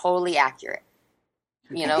reviews totally accurate.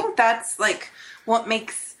 I think that's like what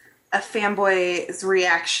makes a fanboy's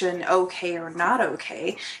reaction okay or not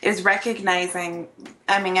okay is recognizing,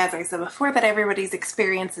 as I said before, that everybody's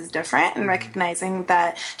experience is different, and recognizing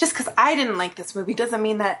that just because I didn't like this movie doesn't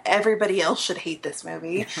mean that everybody else should hate this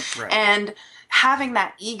movie. Right. And having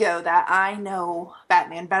that ego that I know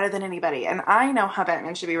Batman better than anybody, and I know how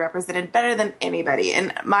Batman should be represented better than anybody,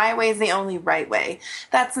 and my way is the only right way.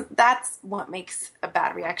 That's what makes a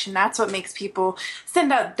bad reaction. That's what makes people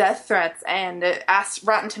send out death threats and ask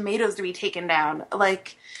Rotten Tomatoes to be taken down.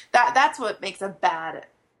 Like that's what makes a bad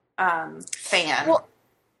fan.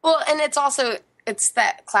 Well, and it's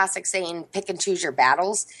that classic saying, pick and choose your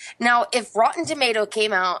battles. Now, if Rotten Tomato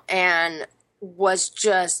came out and was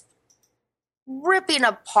just ripping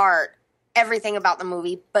apart everything about the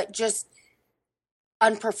movie, but just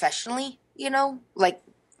unprofessionally, like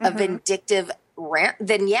a vindictive rant,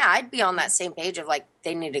 then yeah, I'd be on that same page of like,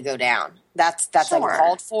 they need to go down. That's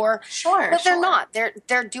uncalled for. Sure. But they're not.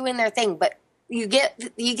 They're doing their thing. But you get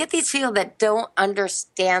these people that don't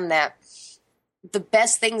understand that the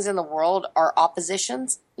best things in the world are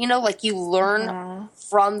oppositions. Like you learn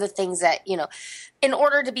from the things that, in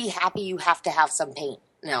order to be happy, you have to have some pain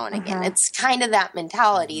now and again. It's kind of that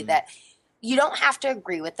mentality that you don't have to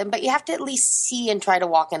agree with them, but you have to at least see and try to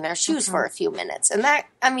walk in their shoes for a few minutes. And that,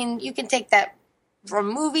 you can take that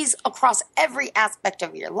from movies across every aspect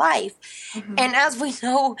of your life. And as we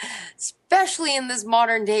know, especially in this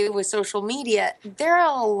modern day with social media, there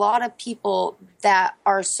are a lot of people that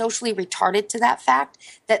are socially retarded to that fact,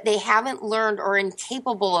 that they haven't learned or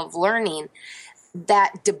incapable of learning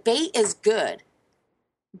that debate is good,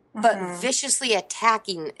 but viciously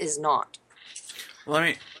attacking is not.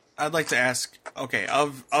 I'd like to ask, okay,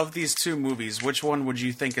 of these two movies, which one would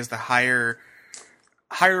you think is the higher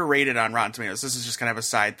rated on Rotten Tomatoes? This is just kind of a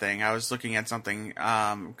side thing. I was looking at something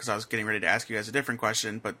because I was getting ready to ask you guys a different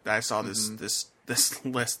question, but I saw this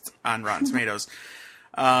list on Rotten Tomatoes.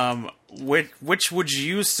 Which would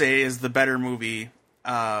you say is the better movie?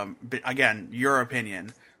 Again, your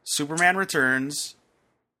opinion: Superman Returns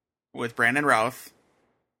with Brandon Routh,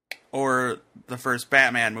 or the first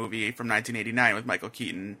Batman movie from 1989 with Michael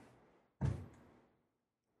Keaton?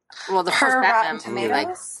 Well, the first Batman movie,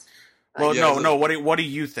 no. What do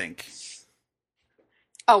you think?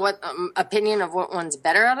 Oh, what opinion of what one's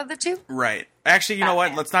better out of the two? Right. Actually, you know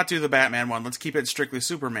what? Let's not do the Batman one. Let's keep it strictly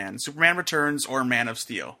Superman. Superman Returns or Man of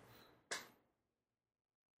Steel?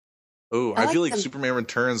 Oh, I feel like Superman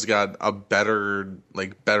Returns got a better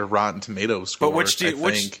Rotten Tomatoes score. But which do you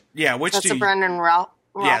think? That's a Brandon Routh.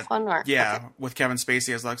 Ralph one? Or, yeah, okay. with Kevin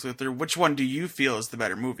Spacey as Lex Luthor. Which one do you feel is the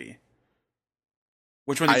better movie?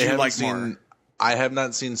 Which one did you like more? I have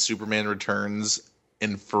not seen Superman Returns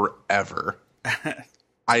in forever.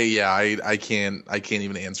 I can't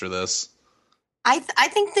even answer this. I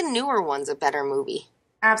think the newer one's a better movie.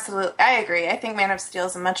 Absolutely. I agree. I think Man of Steel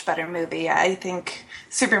is a much better movie. I think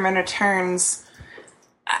Superman Returns,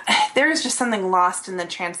 there's just something lost in the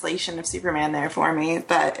translation of Superman there for me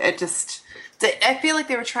that I feel like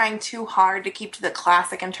they were trying too hard to keep to the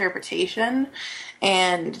classic interpretation,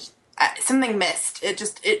 and something missed.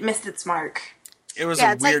 It missed its mark. It was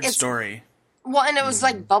a weird story. Well, and it was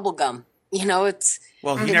like bubblegum. You know, it's...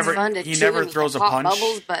 Well, he never throws a punch.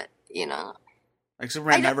 Bubbles, but, you know... Like,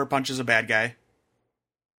 Superman never punches a bad guy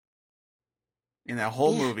in that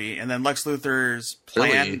whole movie, and then Lex Luthor's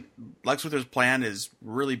plan is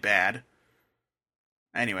really bad.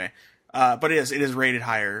 Anyway, but it is rated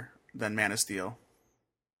higher than Man of Steel.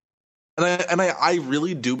 And I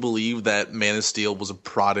really do believe that Man of Steel was a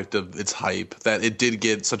product of its hype, that it did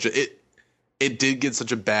get such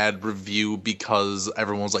a bad review because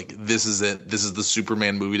everyone was like, this is it. This is the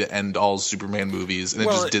Superman movie to end all Superman movies. And it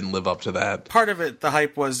just didn't live up to that. Part of it, the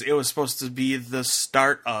hype was it was supposed to be the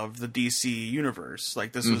start of the DC universe.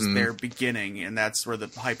 Like, this was their beginning, and that's where the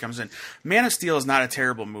hype comes in. Man of Steel is not a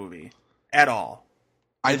terrible movie at all.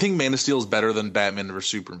 I think Man of Steel is better than Batman vs.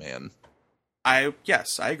 Superman.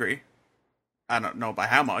 Yes, I agree. I don't know by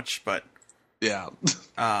how much, but... Yeah,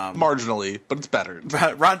 marginally, but it's better.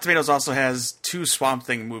 But Rotten Tomatoes also has 2 Swamp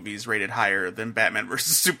Thing movies rated higher than Batman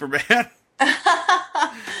vs. Superman.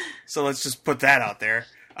 So let's just put that out there.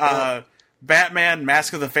 Batman: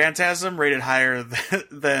 Mask of the Phantasm rated higher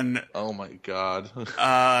than oh my god,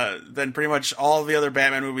 than pretty much all the other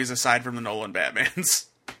Batman movies aside from the Nolan Batmans.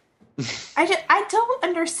 I don't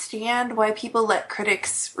understand why people let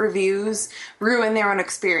critics' reviews ruin their own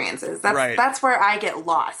experiences. That's where I get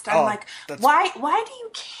lost. I'm like, why do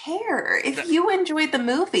you care? If you enjoyed the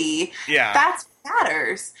movie, that's what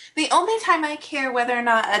matters. The only time I care whether or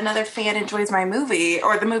not another fan enjoys my movie,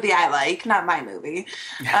 or the movie I like, not my movie,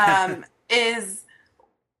 is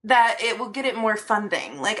that it will get it more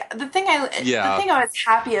funding. Like, the thing I was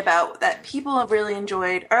happy about that people have really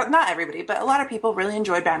enjoyed, or not everybody, but a lot of people really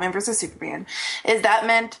enjoyed Batman vs. Superman, is that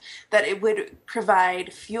meant that it would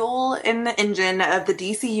provide fuel in the engine of the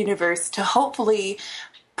DC universe to hopefully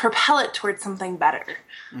propel it towards something better.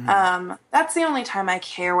 Mm-hmm. That's the only time I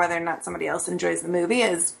care whether or not somebody else enjoys the movie,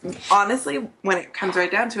 is honestly, when it comes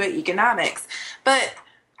right down to it, economics. But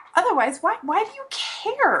otherwise, why do you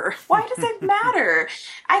care? Why does it matter?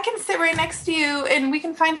 I can sit right next to you and we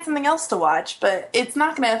can find something else to watch, but it's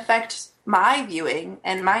not going to affect my viewing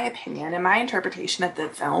and my opinion and my interpretation of the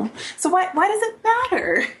film. So why does it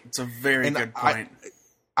matter? It's a very good point.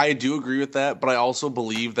 I do agree with that, but I also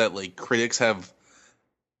believe that, like, critics have,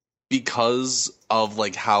 because of,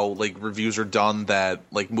 like, how, like, reviews are done, that,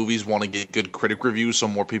 like, movies want to get good critic reviews so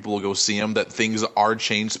more people will go see them, that things are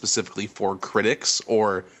changed specifically for critics,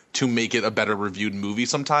 or to make it a better reviewed movie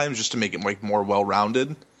sometimes, just to make it, like, more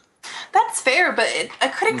well-rounded. That's fair, but a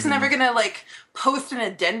critic's never gonna, like, post an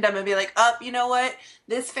addendum and be like, you know what?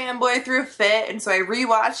 This fanboy threw a fit, and so I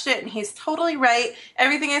rewatched it, and he's totally right.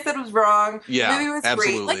 Everything I said was wrong. Yeah, the movie was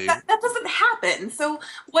absolutely. great. Like, that doesn't happen. So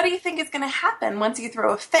what do you think is going to happen once you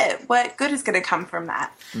throw a fit? What good is going to come from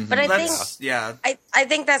that? Mm-hmm. But I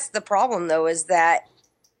think that's the problem, though, is that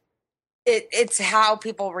it's how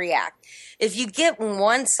people react. If you get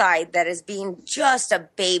one side that is being just a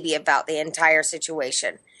baby about the entire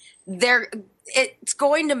situation, it's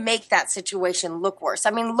going to make that situation look worse.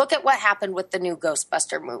 I mean, look at what happened with the new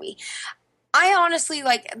Ghostbuster movie. I honestly,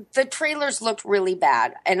 like, the trailers looked really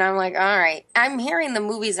bad. And I'm like, all right, I'm hearing the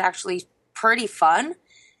movie's actually pretty fun.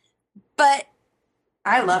 But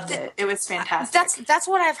I loved it. It was fantastic. That's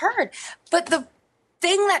what I've heard. But the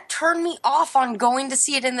thing that turned me off on going to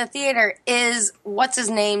see it in the theater is what's his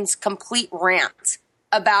name's complete rant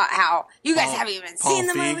about how you guys haven't even seen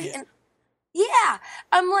the movie. And yeah,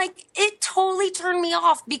 I'm like, it totally turned me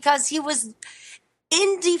off because he was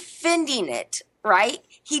in defending it, right?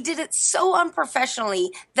 He did it so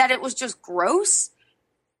unprofessionally that it was just gross.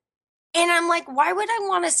 And I'm like, why would I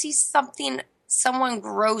want to see someone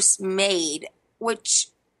gross made, which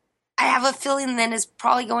I have a feeling then is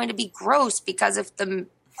probably going to be gross, because if the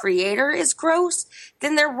creator is gross,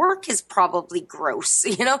 then their work is probably gross,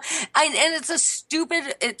 you know? And it's a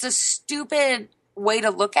stupid way to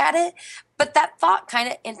look at it, but that thought kind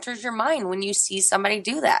of enters your mind when you see somebody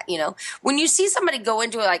do that, you know? When you see somebody go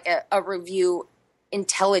into like a review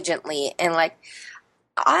intelligently and like,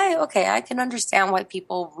 I can understand why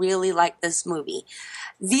people really like this movie.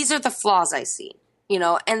 These are the flaws I see. you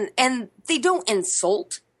know, and they don't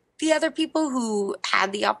insult the other people who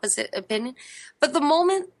had the opposite opinion. But the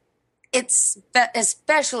moment it's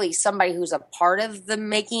especially somebody who's a part of the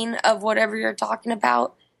making of whatever you're talking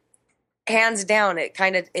about, hands down, it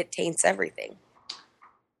taints everything.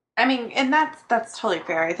 I mean, and that's totally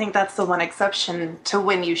fair. I think that's the one exception to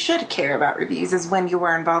when you should care about reviews is when you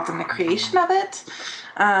were involved in the creation of it.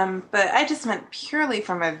 But I just meant purely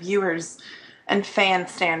from a viewer's and fan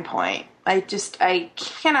standpoint. I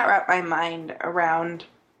cannot wrap my mind around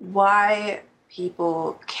why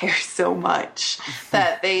people care so much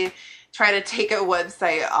that they try to take a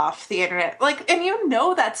website off the internet. Like, and you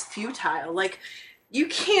know that's futile. Like, you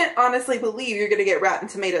can't honestly believe you're going to get Rotten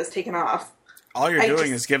Tomatoes taken off. All you're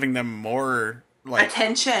doing is giving them more, like,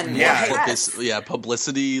 attention. Yeah.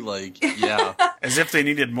 Publicity, like, yeah. As if they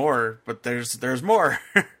needed more, but there's more.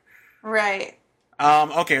 Right.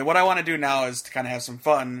 Okay, what I want to do now is to kind of have some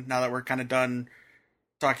fun, now that we're kind of done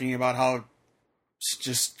talking about how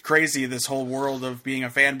just crazy this whole world of being a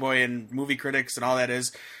fanboy and movie critics and all that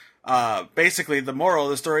is. Basically, the moral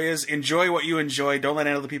of the story is enjoy what you enjoy. Don't let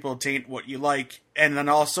other people taint what you like. And then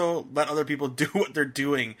also let other people do what they're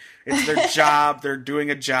doing. It's their job. They're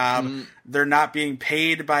doing a job. They're not being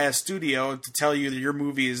paid by a studio to tell you that your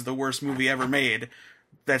movie is the worst movie ever made.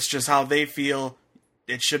 That's just how they feel.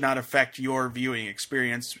 It should not affect your viewing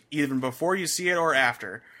experience, even before you see it or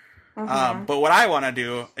after. But what I want to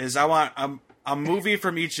do is I want a movie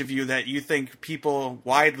from each of you that you think people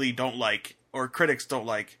widely don't like or critics don't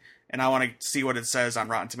like. And I want to see what it says on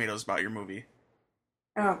Rotten Tomatoes about your movie.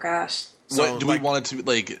 Oh, gosh. So, do we want it to be,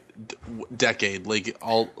 like, decade? Like,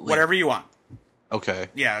 all... Like, whatever you want. Okay.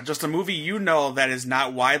 Yeah, just a movie you know that is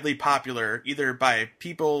not widely popular, either by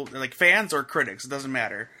people, like, fans or critics. It doesn't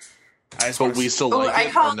matter. But we still like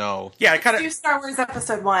it, or no? Yeah, I kind of... do Star Wars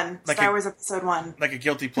Episode 1. Like Star Wars Episode 1. Like a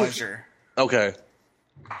guilty pleasure. Okay.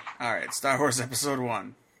 All right, Star Wars Episode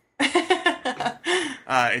 1.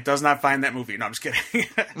 It does not find that movie. No, I'm just kidding.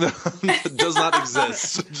 It does not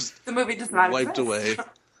exist. Just the movie does not wiped exist. away.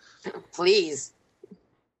 Please.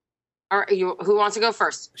 Who wants to go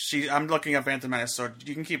first? I'm looking up Phantom Menace, so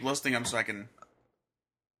you can keep listing them so I can...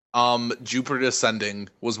 Jupiter Ascending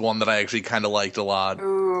was one that I actually kind of liked a lot.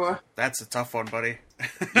 Ooh. That's a tough one, buddy.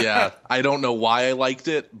 Yeah, I don't know why I liked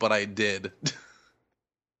it, but I did.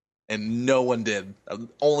 And no one did. I'm the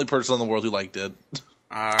only person in the world who liked it.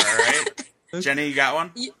 All right. Jenny, you got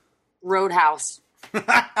one? Roadhouse.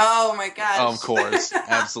 Oh my gosh. Of course.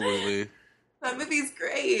 Absolutely. That movie's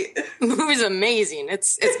great. The movie's amazing.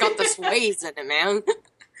 It's got the Sways in it, man.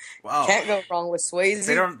 Wow. Can't go wrong with Swayze.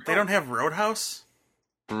 They don't have Roadhouse?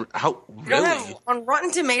 How They don't really? have, on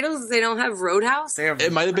Rotten Tomatoes, they don't have Roadhouse? They have...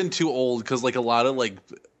 It might have been too old because like a lot of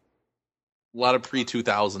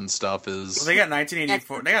pre-2000 stuff is. Well, they got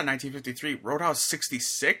 1984. They got 1953. Roadhouse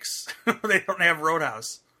 66. They don't have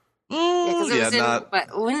Roadhouse. When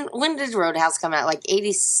did Roadhouse come out? Like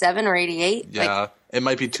 87 or 88? Yeah, Like, it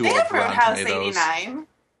might be too They old have for Rotten Roadhouse Tomatoes. 89.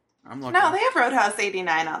 I'm looking. No, they have Roadhouse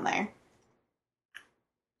 89 on there.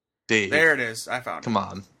 Dave, There it is. I found it. come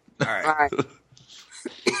on. All right. all right.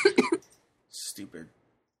 Stupid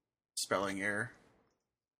spelling error.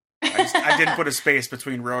 I didn't put a space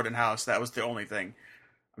between road and house. That was the only thing.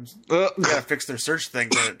 They gotta fix their search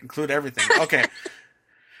thing to include everything. Okay.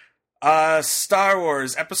 Star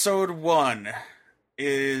Wars Episode 1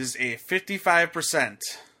 is a 55%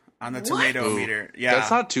 on the tomato Ooh, meter. Yeah. That's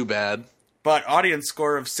not too bad. But audience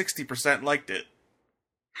score of 60% liked it.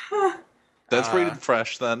 That's rated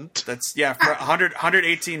fresh then. That's,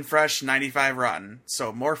 118 fresh, 95 rotten.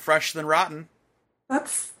 So more fresh than rotten.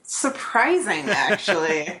 That's surprising,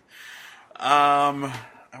 actually. I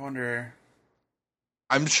wonder...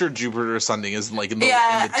 I'm sure Jupiter Ascending is like in the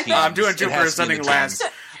teens. I'm doing It Jupiter has to be in Ascending the last.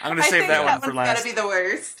 teens. I'm going to save that one for one's last. gotta be the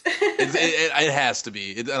worst. It has to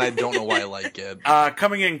be, and I don't know why I like it.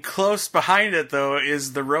 Coming in close behind it, though,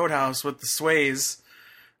 is the Roadhouse with the Sways.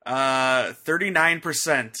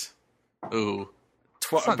 39%. Ooh.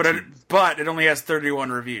 But it only has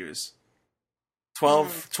 31 reviews.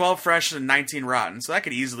 12 fresh and 19 rotten. So that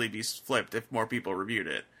could easily be flipped if more people reviewed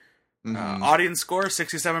it. Audience score,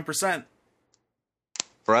 67%.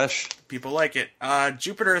 Fresh. People like it.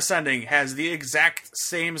 Jupiter Ascending has the exact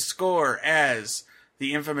same score as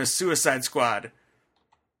the infamous Suicide Squad.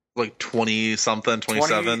 Like 20-something,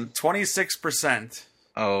 27? 26%.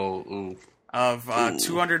 Oh, ooh. Of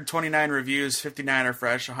 229 reviews, 59 are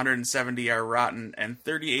fresh, 170 are rotten, and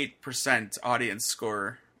 38% audience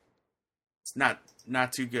score. It's not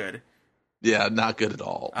too good. Yeah, not good at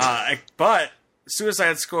all. But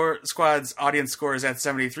Suicide Squad's audience score is at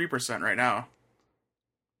 73% right now.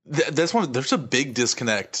 That's one. There's a big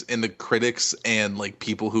disconnect in the critics and like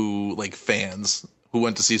people who like fans who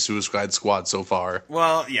went to see Suicide Squad so far.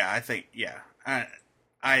 Well, yeah, I think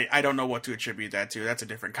I don't know what to attribute that to. That's a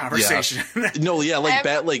different conversation. Yeah. No, yeah,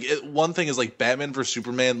 one thing is like Batman vs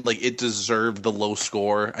Superman, like it deserved the low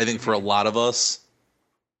score, I think, for a lot of us.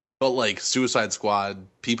 But like Suicide Squad,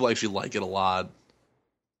 people actually like it a lot.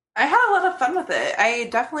 I had a lot of fun with it. I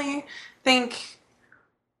definitely think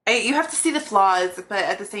you have to see the flaws, but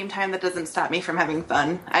at the same time, that doesn't stop me from having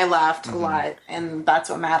fun. I laughed a lot, and that's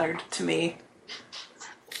what mattered to me.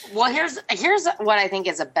 Well, here's what I think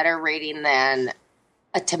is a better rating than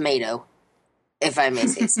a tomato, if I may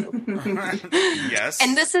say so. Yes.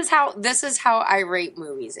 And this is how I rate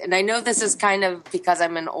movies. And I know this is kind of because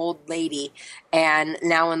I'm an old lady and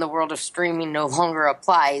now in the world of streaming no longer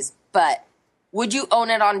applies, but would you own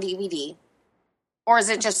it on DVD? Or is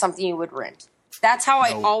it just something you would rent? That's how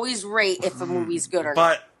I always rate if a movie's good or not.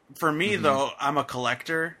 But for me, though, I'm a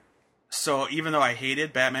collector. So even though I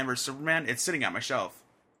hated Batman vs. Superman, it's sitting on my shelf.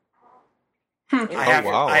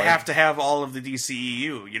 I have to have all of the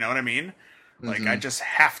DCEU. You know what I mean? Like, I just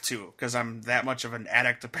have to, because I'm that much of an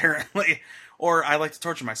addict, apparently. Or I like to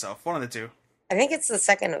torture myself. One of the two. I think it's the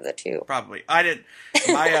second of the two. Probably. I did.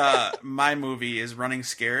 My movie is Running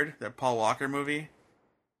Scared, the Paul Walker movie.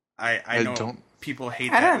 I know people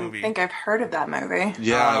hate that movie. I don't think I've heard of that movie.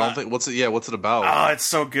 Yeah, I don't think. What's it about? Oh, it's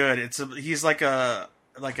so good. He's like a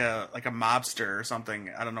mobster or something.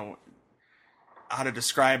 I don't know how to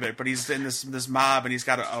describe it, but he's in this mob, and he's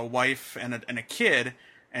got a wife and a kid,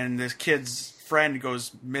 and this kid's friend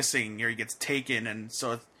goes missing, or he gets taken, and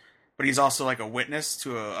but he's also like a witness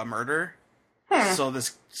to a murder.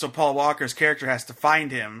 So Paul Walker's character has to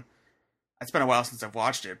find him. It's been a while since I've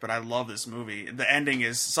watched it, but I love this movie. The ending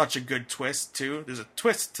is such a good twist too. There's a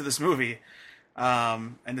twist to this movie,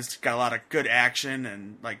 and it's got a lot of good action,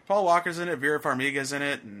 and like Paul Walker's in it, Vera Farmiga's in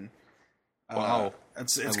it, and wow,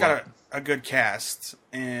 it's got a good cast,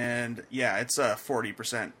 and yeah, it's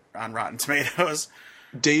 40% on Rotten Tomatoes.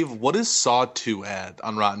 Dave, what is Saw 2 at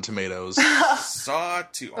on Rotten Tomatoes? Saw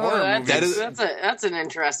 2 horror movies. That's an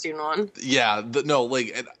interesting one. Yeah,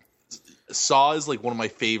 Saw is like one of my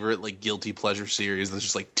favorite like guilty pleasure series. That's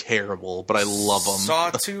just like terrible, but I love them. Saw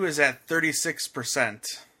 2 is at 36%.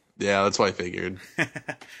 Yeah, that's what I figured.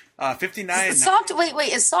 59.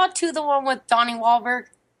 Wait, is Saw 2 the one with Donnie Wahlberg?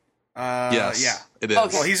 Yes, yeah, it is.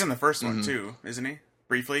 Okay. Well, he's in the first one too, isn't he?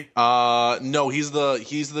 Briefly. No, he's the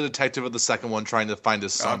detective of the second one trying to find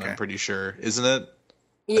his son. Okay. I'm pretty sure, isn't it?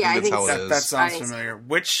 Yeah, I think that's how it is. That sounds familiar.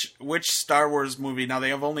 Which Star Wars movie? Now they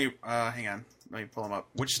have only. Hang on, let me pull them up.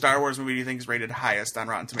 Which Star Wars movie do you think is rated highest on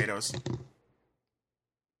Rotten Tomatoes?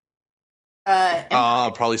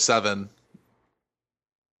 Probably 7.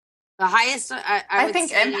 The highest, I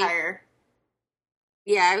think Empire.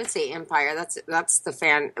 Yeah, I would say Empire. That's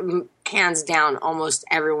the hands down. Almost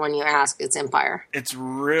everyone you ask, it's Empire. It's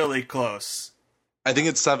really close. I think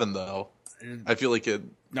it's 7 though. I feel like it.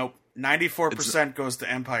 Nope, 94% goes to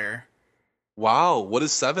Empire. Wow, what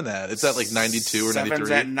is 7 at? It's at like 92 or 93. 7's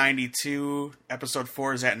at 92. Episode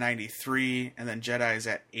 4 is at 93, and then Jedi is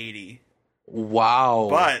at 80. Wow,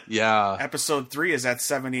 but yeah, Episode 3 is at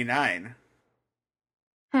 79.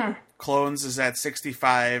 Clones is at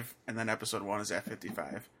 65, and then Episode 1 is at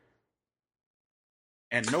 55.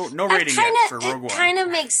 And no rating yet for Rogue One. It kind of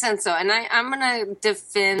makes sense, though. And I'm going to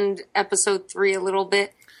defend Episode 3 a little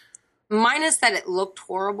bit. Minus that it looked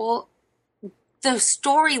horrible, the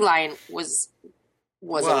storyline was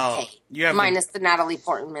okay. Minus the Natalie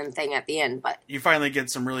Portman thing at the end. But you finally get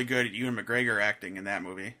some really good Ewan McGregor acting in that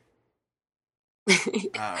movie.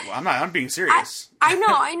 I'm being serious.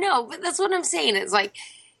 I know. But that's what I'm saying. It's like,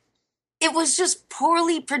 it was just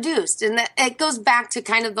poorly produced. And it goes back to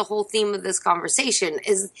kind of the whole theme of this conversation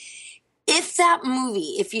is if that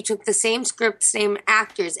movie, if you took the same script, same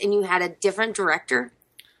actors, and you had a different director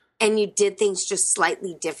and you did things just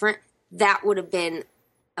slightly different, that would have been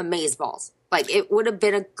amazeballs. Like, it would have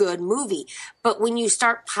been a good movie. But when you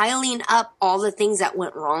start piling up all the things that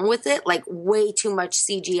went wrong with it, like way too much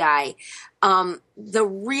CGI, the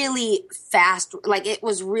really fast, like it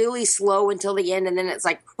was really slow until the end, and then it's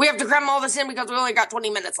like, we have to cram all this in because we only got 20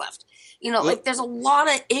 minutes left. You know, like there's a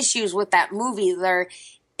lot of issues with that movie there.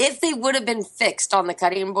 If they would have been fixed on the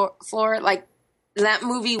cutting floor, like that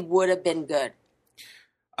movie would have been good.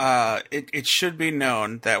 It should be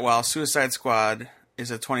known that while Suicide Squad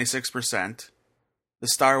is at 26%, the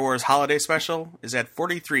Star Wars Holiday Special is at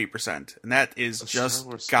 43%, and that is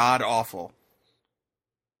just god awful.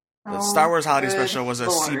 The Star Wars Holiday Special was a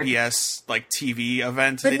CBS like TV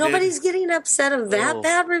event. But nobody's getting upset of that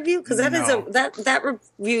bad review because that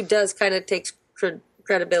review does kind of take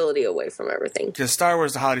credibility away from everything. Because Star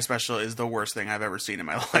Wars: The Holiday Special is the worst thing I've ever seen in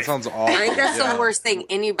my life. That sounds awful. I think that's the worst thing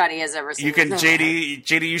anybody has ever seen. You can JD,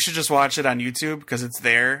 you should just watch it on YouTube because it's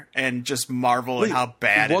there and just marvel at how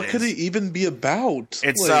bad it is. What could it even be about?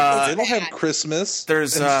 It's, they don't have Christmas.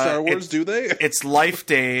 There's in Star Wars, do they? It's Life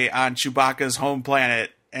Day on Chewbacca's home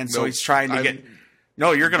planet, and so Nope. he's trying to get.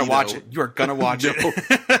 No, you're gonna watch it. You are gonna watch it.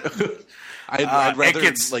 I'd rather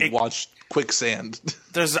watch Quicksand.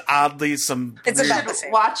 There's oddly some. It's weird- about the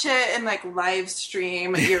same. Watch it and like live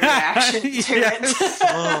stream your reaction to it.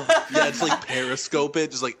 Yeah, it's like Periscope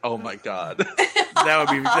it, just like, oh my god.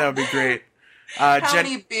 that would be great. How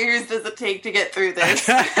many beers does it take to get through this?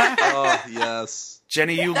 Oh yes,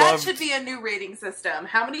 Jenny, you That love. should be a new rating system.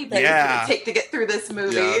 How many beers Yeah. did it take to get through this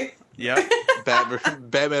movie? Yeah. Yep.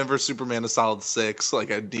 Batman vs Superman, a solid 6. Like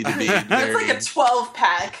I need to be It's very. like a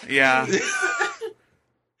 12-pack. Yeah.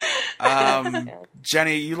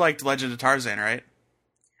 Jenny, you liked Legend of Tarzan, right?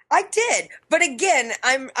 I did, but again,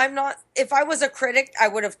 I'm not. If I was a critic, I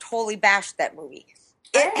would have totally bashed that movie.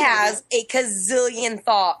 It has a gazillion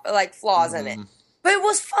flaws in it, but it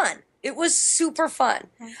was fun. It was super fun.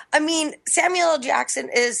 I mean, Samuel L. Jackson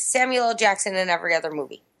is Samuel L. Jackson in every other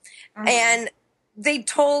movie, and they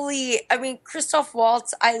totally. I mean, Christoph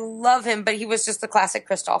Waltz. I love him, but he was just the classic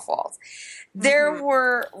Christoph Waltz. There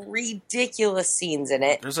were ridiculous scenes in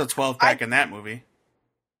it. There's a 12-pack in that movie.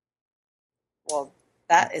 Well,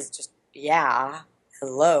 that is just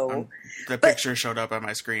hello. The picture showed up on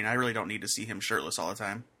my screen. I really don't need to see him shirtless all the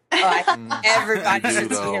time. Everybody You do, should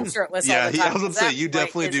see though. him shirtless Yeah, all the time. I was gonna say, That you boy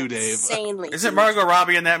definitely is do, Dave. Insanely Is it huge. Margot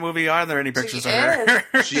Robbie in that movie? Are there any pictures of her?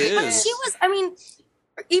 She is. She was. I mean,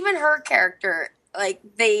 even her character. Like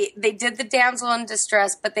they did the damsel in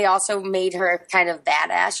distress, but they also made her kind of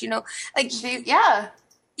badass. You know, like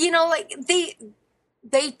like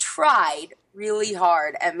they tried really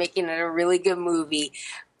hard at making it a really good movie,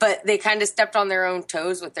 but they kind of stepped on their own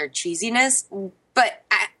toes with their cheesiness. But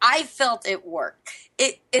I felt it worked.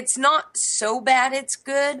 It's not so bad. It's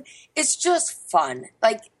good. It's just fun.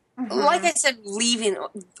 Like I said,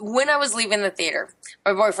 when I was leaving the theater,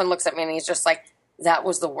 my boyfriend looks at me and he's just like, "That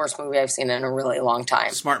was the worst movie I've seen in a really long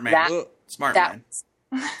time." Smart man. Smart man.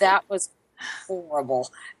 That was horrible.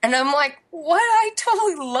 And I'm like, what? I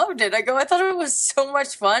totally loved it. I thought it was so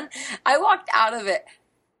much fun. I walked out of it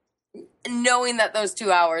knowing that those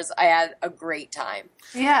 2 hours I had a great time.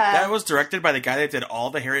 Yeah. That was directed by the guy that did all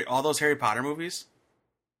those Harry Potter movies.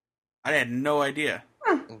 I had no idea.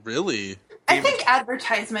 Really? I think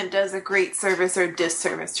advertisement does a great service or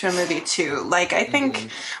disservice to a movie too. Like I think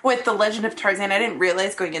with The Legend of Tarzan, I didn't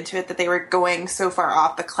realize going into it that they were going so far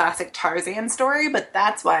off the classic Tarzan story, but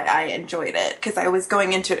that's why I enjoyed it, because I was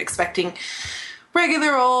going into it expecting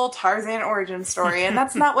regular old Tarzan origin story, and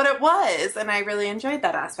that's not what it was, and I really enjoyed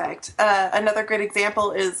that aspect. Another great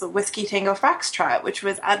example is Whiskey Tango Foxtrot, which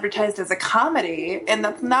was advertised as a comedy, and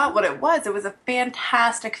that's not what it was. It was a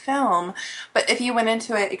fantastic film, but if you went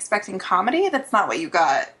into it expecting comedy, that's not what you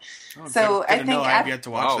got. Oh, So good I to think know. I have yet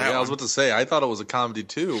to watch Oh, that yeah, I was one. about to say, I thought it was a comedy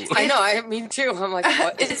too. I know, me too. I'm like,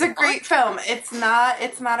 what? it's a great film. It's not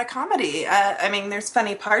a comedy. I mean, there's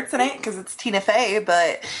funny parts in it because it's Tina Fey,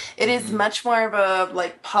 but it is much more of a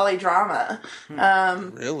like polydrama.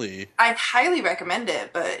 Really? I'd highly recommend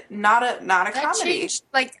it, but not a That comedy. changed,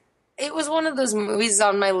 it was one of those movies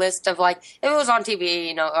on my list of if it was on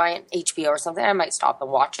TV, on HBO or something, I might stop and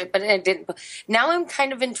watch it, but it didn't. Now I'm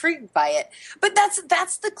kind of intrigued by it. But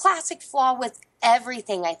that's the classic flaw with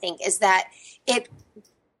everything, I think, is that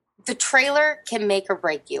the trailer can make or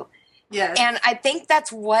break you. Yes. And I think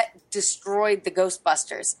that's what destroyed the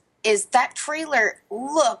Ghostbusters, is that trailer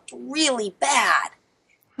looked really bad.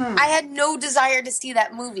 I had no desire to see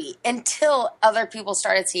that movie until other people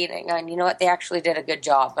started seeing it and going, you know what, they actually did a good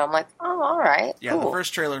job. And I'm like, oh, all right, Yeah, cool. the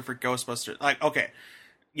first trailer for Ghostbusters.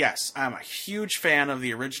 Yes, I'm a huge fan of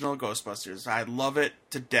the original Ghostbusters. I love it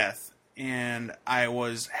to death. And I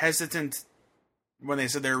was hesitant when they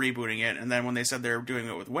said they were rebooting it. And then when they said they were doing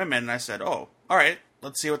it with women, I said, oh, all right,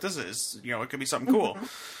 let's see what this is. It could be something cool.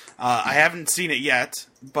 I haven't seen it yet,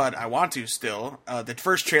 but I want to still. The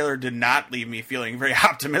first trailer did not leave me feeling very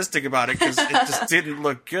optimistic about it because it just didn't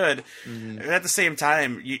look good. At the same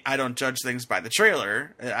time, I don't judge things by the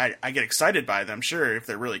trailer. I get excited by them, sure, if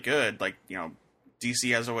they're really good. Like,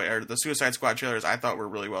 DC has a way, or the Suicide Squad trailers I thought were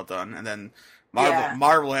really well done. And then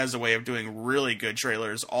Marvel has a way of doing really good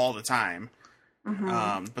trailers all the time.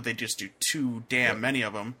 But they just do too damn many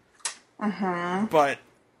of them. But,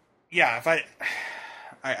 yeah,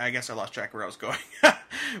 I guess I lost track of where I was going.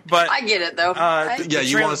 But I get it, though. Yeah,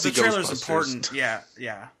 you want to see the trailer's Ghostbusters. important.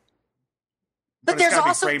 Yeah. But it's there's gotta be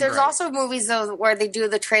also framed there's right. also movies though where they do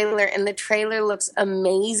the trailer and the trailer looks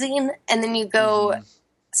amazing, and then you go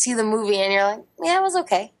see the movie and you're like, yeah, it was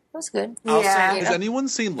okay, it was good. I'll Yeah. say Has anyone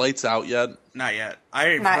seen Lights Out yet? not yet.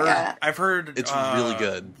 Not yet. I've heard It's really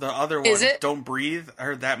good. The other one, Is it? Don't Breathe. I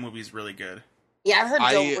heard that movie's really good. Yeah, I've heard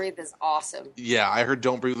I- Don't Breathe is awesome. Yeah, I heard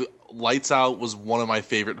Don't Breathe. Lights Out was one of my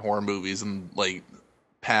favorite horror movies in like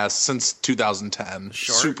past since 2010.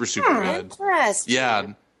 Sure. Super good. Interesting. Yeah,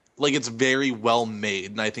 like it's very well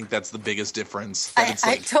made, and I think that's the biggest difference. That it's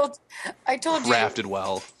I like told you. crafted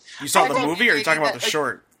well. You saw I the told movie, you or are you talking about the that, like-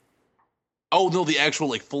 short? Oh no, the actual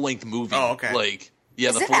like full length movie. Oh, okay. Like yeah,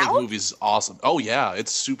 Is the it full length out? movie's awesome. Oh yeah,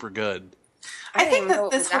 it's super good. I didn't think know that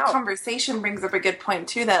it this was whole out. conversation brings up a good point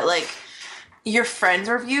too. That like your friends'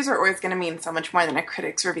 reviews are always going to mean so much more than a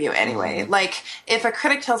critic's review anyway. Like if a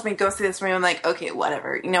critic tells me go see this movie, I'm like, okay,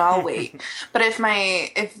 whatever, I'll wait. But if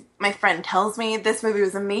my friend tells me this movie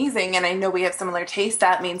was amazing and I know we have similar taste,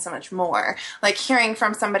 that means so much more. Like hearing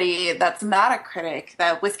from somebody that's not a critic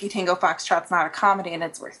that Whiskey Tango Foxtrot's not a comedy and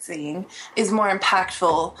it's worth seeing is more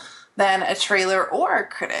impactful than a trailer or a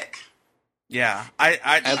critic. Yeah, I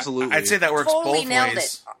Absolutely. I'd say that works Totally both nailed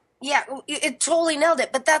ways. it. Yeah, it totally nailed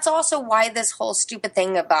it. But that's also why this whole stupid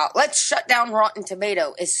thing about let's shut down Rotten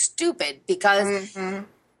Tomato is stupid, because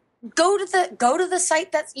go to the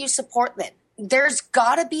site that you support then. There's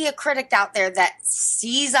got to be a critic out there that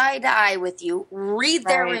sees eye to eye with you. Read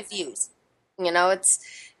their Right. reviews. It's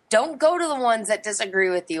don't go to the ones that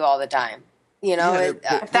disagree with you all the time.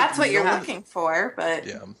 If that's what you're Yeah. looking for, but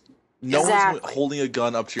Yeah. No Exactly. one's holding a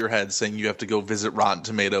gun up to your head saying you have to go visit Rotten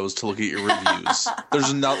Tomatoes to look at your reviews.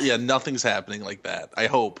 There's nothing's happening like that. I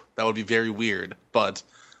hope. That would be very weird, but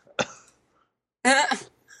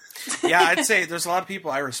Yeah, I'd say there's a lot of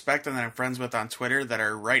people I respect and that I'm friends with on Twitter that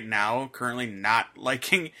are right now currently not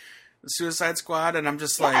liking Suicide Squad, and I'm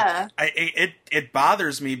just Yeah. like, it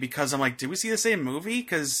bothers me because I'm like, did we see the same movie?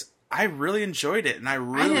 Because I really enjoyed it, and I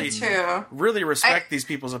I did too. really respect these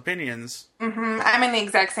people's opinions. I'm in the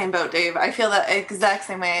exact same boat, Dave. I feel that exact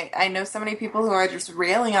same way. I know so many people who are just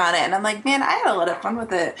railing on it, and I'm like, man, I had a lot of fun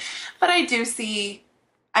with it. But I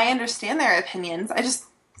understand their opinions. I just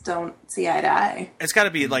don't see eye to eye. It's got to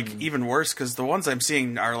be like even worse because the ones I'm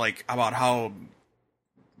seeing are like about how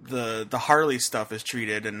the Harley stuff is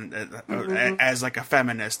treated and as like a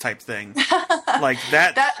feminist type thing, like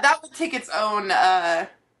that. That would take its own, I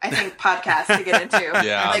think, podcast to get into.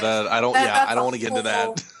 yeah, Like, I don't that's want a to get into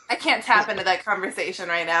whole- that. I can't tap into that conversation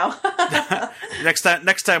right now.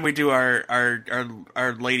 Next time we do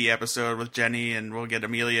our lady episode with Jenny, and we'll get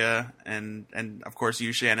Amelia and of course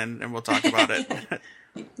you, Shannon, and we'll talk about it.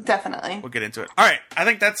 Definitely. We'll get into it. All right, I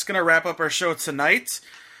think that's gonna wrap up our show tonight.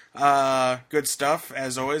 Good stuff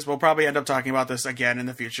as always. We'll probably end up talking about this again in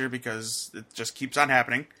the future because it just keeps on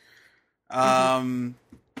happening.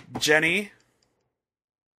 Jenny,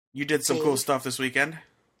 you did some cool stuff this weekend.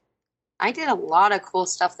 I did a lot of cool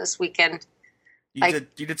stuff this weekend. You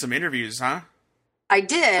did some interviews, huh? I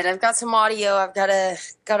did. I've got some audio I've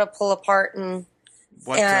gotta pull apart and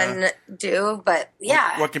What do. But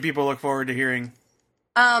yeah. what can people look forward to hearing?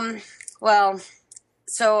 Well,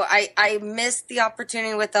 so I missed the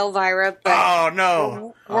opportunity with Elvira, but Oh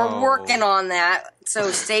no! we're working on that.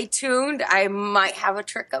 So stay tuned. I might have a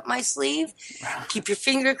trick up my sleeve. Keep your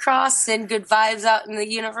finger crossed. Send good vibes out in the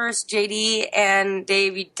universe. JD and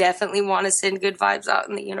Dave, you definitely want to send good vibes out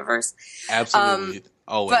in the universe. Absolutely,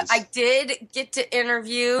 always. But I did get to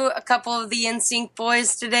interview a couple of the NSYNC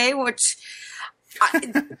boys today, which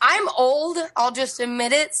I'm old. I'll just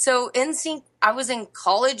admit it. So NSYNC, I was in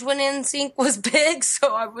college when NSYNC was big,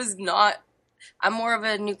 so I was not. I'm more of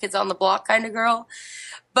a New Kids on the Block kind of girl.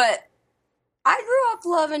 But I grew up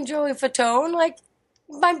loving Joey Fatone, like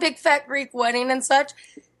my Big Fat Greek Wedding and such.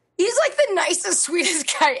 He's like the nicest,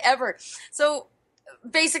 sweetest guy ever. So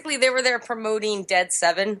basically, they were there promoting Dead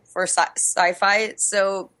 7 for Sci-Fi.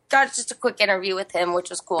 So got just a quick interview with him,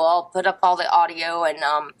 which was cool. I'll put up all the audio and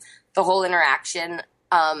the whole interaction.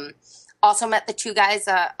 Also met the two guys,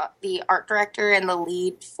 the art director and the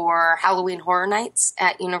lead for Halloween Horror Nights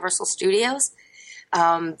at Universal Studios.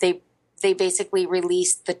 They basically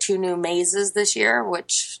released the 2 new mazes this year,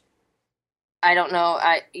 which I don't know.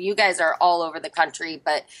 You guys are all over the country,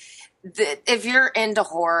 but if you're into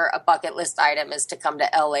horror, a bucket list item is to come to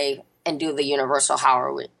LA and do the Universal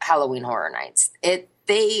Halloween Horror Nights.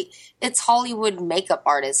 It's Hollywood makeup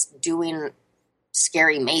artists doing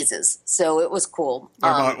scary mazes, so it was cool.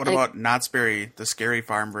 What about Knott's Berry, the Scary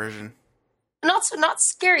Farm version? Not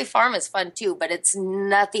Scary Farm is fun too, but it's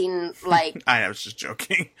nothing like. I was just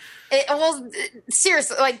joking.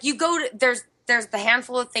 Seriously, like you go to there's the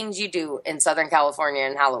handful of things you do in Southern California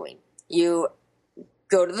in Halloween. You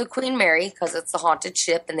go to the Queen Mary because it's the haunted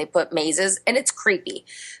ship, and they put mazes, and it's creepy,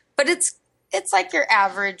 but it's like your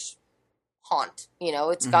average haunt. You know,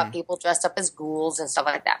 it's got people dressed up as ghouls and stuff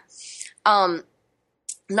like that.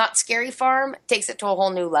 Not Scary Farm takes it to a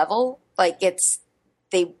whole new level. Like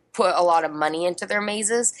they put a lot of money into their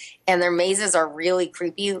mazes, and their mazes are really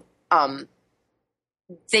creepy.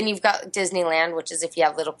 Then you've got Disneyland, which is if you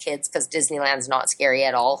have little kids, because Disneyland's not scary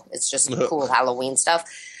at all. It's just cool Halloween stuff.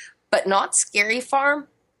 But Not Scary Farm,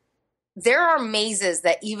 there are mazes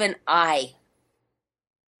that even I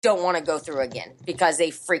don't want to go through again because they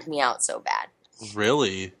freak me out so bad.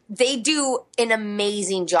 Really? They do an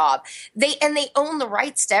amazing job. They own the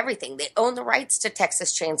rights to everything. They own the rights to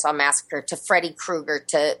Texas Chainsaw Massacre, to Freddy Krueger,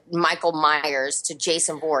 to Michael Myers, to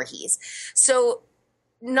Jason Voorhees. So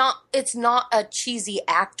it's not a cheesy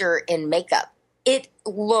actor in makeup. It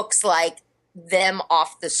looks like them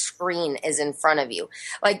off the screen is in front of you.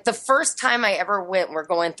 Like the first time I ever went, we're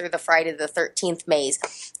going through the Friday the 13th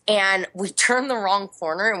maze, and we turned the wrong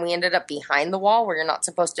corner and we ended up behind the wall where you're not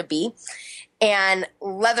supposed to be. And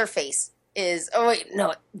Leatherface is,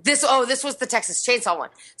 this was the Texas Chainsaw one.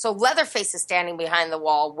 So Leatherface is standing behind the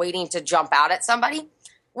wall waiting to jump out at somebody.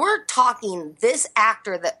 We're talking this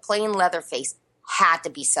actor that played Leatherface had to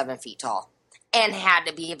be 7 feet tall and had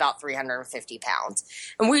to be about 350 pounds.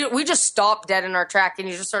 And we just stopped dead in our track, and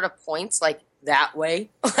he just sort of points like that way.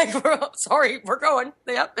 Like, sorry, we're going.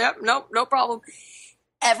 Yep, no problem.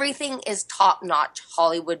 Everything is top-notch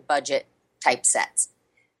Hollywood budget type sets.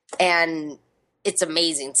 And it's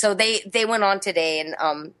amazing. So they went on today,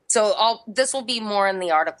 and this will be more in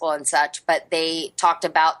the article and such, but they talked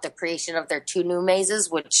about the creation of their 2 new mazes,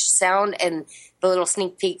 which sound and the little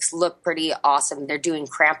sneak peeks look pretty awesome. They're doing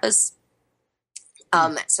Krampus.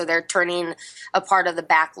 So they're turning a part of the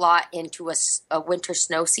back lot into a winter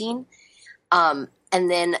snow scene. And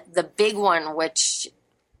then the big one, which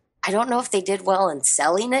I don't know if they did well in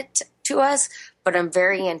selling it to us, but I'm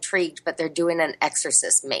very intrigued, but they're doing an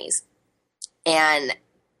Exorcist maze. And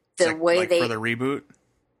the way for the reboot?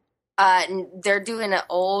 They're doing an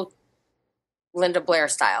old Linda Blair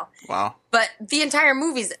style. Wow. But the entire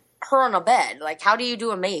movie's her on a bed. Like, how do you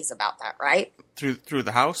do a maze about that, right? Through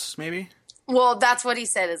the house, maybe? Well, that's what he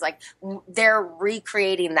said, is like they're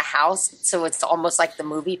recreating the house, so it's almost like the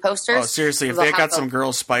movie posters. Oh, seriously, if they got some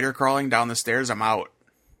girl spider crawling down the stairs, I'm out.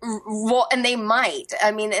 Well, and they might.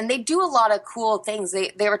 I mean, and they do a lot of cool things.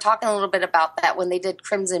 They were talking a little bit about that when they did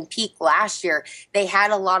Crimson Peak last year. They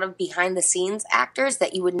had a lot of behind-the-scenes actors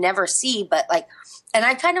that you would never see, but like, and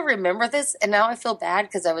I kind of remember this, and now I feel bad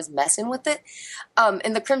because I was messing with it.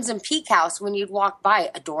 In the Crimson Peak house, when you'd walk by,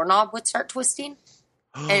 a doorknob would start twisting.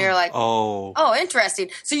 And you're like, oh, interesting.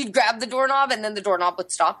 So you'd grab the doorknob, and then the doorknob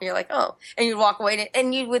would stop, and you're like, oh. And you'd walk away,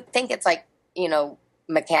 and you would think it's like,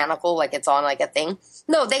 mechanical, like it's on like a thing.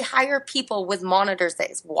 No, they hire people with monitors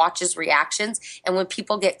that watches reactions, and when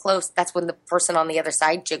people get close, that's when the person on the other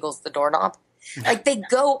side jiggles the doorknob. Like, they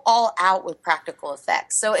go all out with practical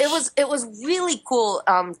effects. So it was really cool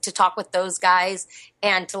to talk with those guys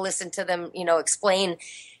and to listen to them, explain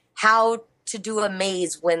how to do a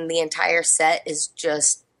maze when the entire set is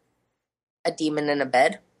just a demon in a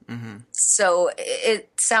bed. Mm-hmm. So it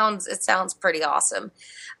sounds pretty awesome.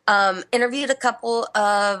 Interviewed a couple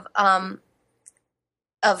of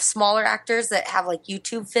smaller actors that have like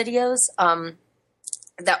YouTube videos.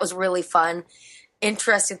 That was really fun.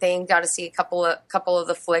 Interesting thing. Got to see a couple of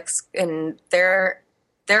the flicks, and they're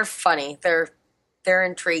funny. They're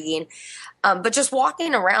intriguing. But just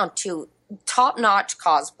walking around too, top-notch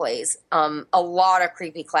cosplays. A lot of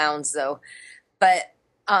creepy clowns though. But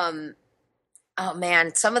oh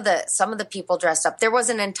man, some of the people dressed up. There was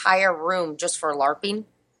an entire room just for LARPing.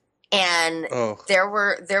 And there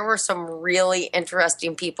were some really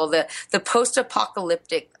interesting people. The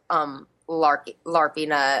post-apocalyptic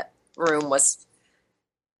LARPing room was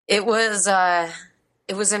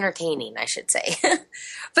entertaining, I should say.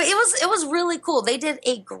 But it was really cool. They did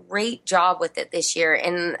a great job with it this year.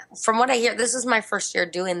 And from what I hear, this is my first year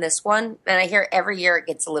doing this one, and I hear every year it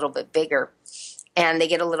gets a little bit bigger, and they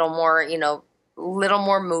get a little more, little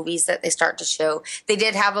more movies that they start to show. They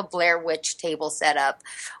did have a Blair Witch table set up,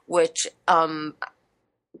 which I'm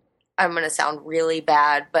going to sound really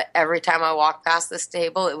bad, but every time I walked past this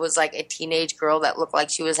table, it was like a teenage girl that looked like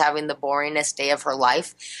she was having the boringest day of her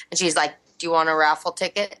life. And she's like, do you want a raffle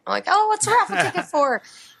ticket? I'm like, oh, what's a raffle ticket for?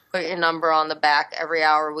 Put your number on the back. Every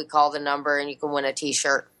hour we call the number and you can win a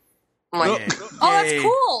t-shirt. I'm like, that's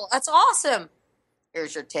cool. That's awesome.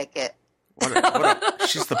 Here's your ticket.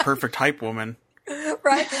 She's the perfect hype woman.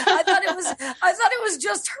 Right? I thought it was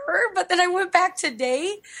just her, but then I went back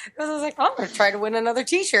today because I was like, I'm going to try to win another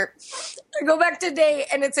t-shirt. I go back to date,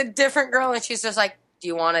 and it's a different girl, and she's just like, "Do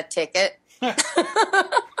you want a ticket?"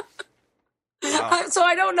 Wow. So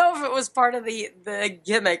I don't know if it was part of the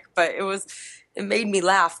gimmick, but it made me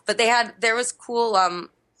laugh. But there was cool,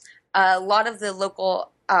 a lot of the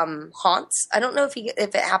local haunts. I don't know if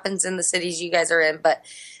it happens in the cities you guys are in, but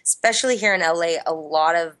especially here in LA, a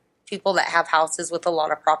lot of people that have houses with a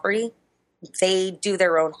lot of property, they do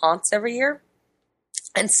their own haunts every year.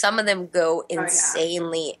 And some of them go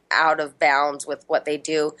insanely out of bounds with what they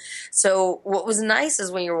do. So what was nice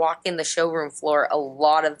is when you're walking the showroom floor, a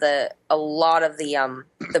lot of the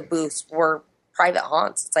booths were private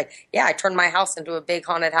haunts. It's like, yeah, I turn my house into a big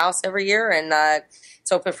haunted house every year, and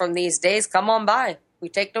it's open from these days. Come on by. We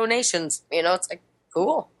take donations. It's like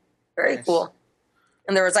cool, very cool.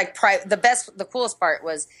 And there was like the coolest part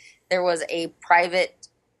was there was a private.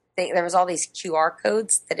 There was all these QR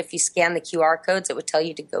codes that if you scan the QR codes, it would tell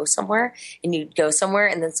you to go somewhere, and you'd go somewhere,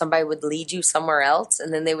 and then somebody would lead you somewhere else,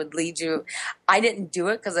 and then they would lead you. I didn't do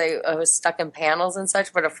it because I was stuck in panels and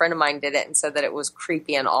such, but a friend of mine did it and said that it was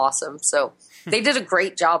creepy and awesome. So they did a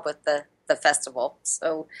great job with the festival.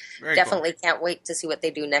 So Very definitely can't wait to see what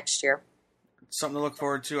they do next year. Something to look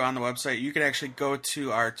forward to on the website. You can actually go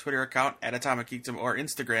to our Twitter account at Atomic Geekdom or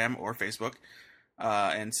Instagram or Facebook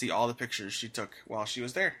and see all the pictures she took while she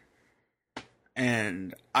was there.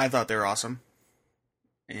 And I thought they were awesome.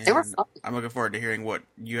 And They were fun. I'm looking forward to hearing what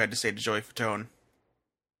you had to say to Joey Fatone.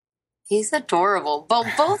 He's adorable.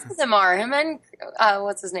 Both of them are. Him and,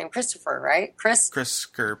 what's his name? Christopher, right? Chris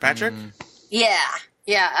Kirkpatrick? Yeah.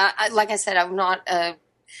 Yeah. Like I said, I'm not,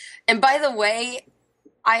 and by the way,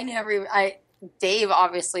 Dave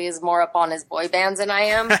obviously is more up on his boy bands than I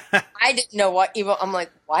am. I didn't know I'm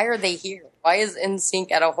like, why are they here? Why is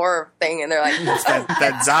NSYNC at a horror thing? And they're like, It's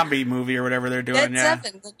that zombie movie or whatever they're doing. Dead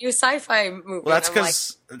Seven, the new sci-fi movie. Well, that's And I'm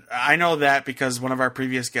because I know that because one of our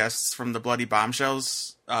previous guests from the Bloody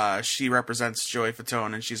Bombshells, she represents Joey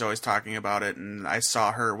Fatone, and she's always talking about it. And I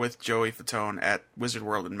saw her with Joey Fatone at Wizard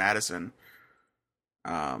World in Madison,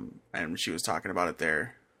 and she was talking about it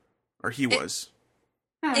there, or he was.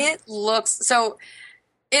 It looks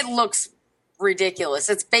ridiculous.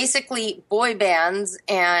 It's basically boy bands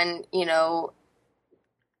and,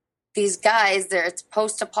 these guys, it's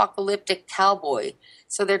post-apocalyptic cowboy.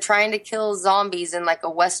 So they're trying to kill zombies in like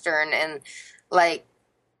a Western, and like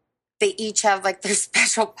they each have like their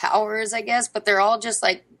special powers, I guess, but they're all just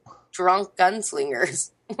like drunk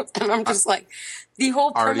gunslingers. And I'm just like, the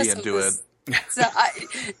whole premise Already into of this, So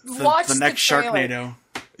watch the next trailer. Sharknado.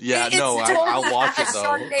 Yeah, It's no, totally I'll watch a it though.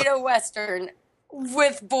 Sharknado Western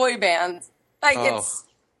with boy bands. Like it's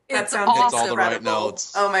That sounds awesome. It's all the right Incredible.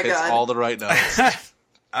 notes. Oh my It's God. all the right notes.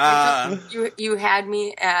 You had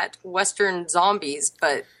me at Western zombies,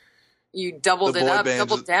 but you doubled The it boy up, bands,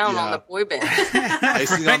 doubled down yeah. on the boy band.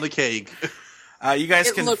 Icing on the cake. You guys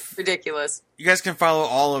It can looked ridiculous. you guys can follow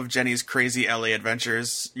all of Jenny's crazy LA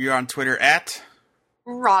adventures. You're on Twitter at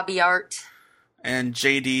Robbie Art. and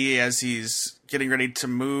JD as he's getting ready to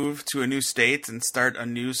move to a new state and start a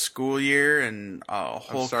new school year and a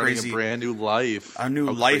whole I'm starting crazy a brand new life. A new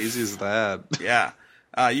How life. crazy is that? Yeah.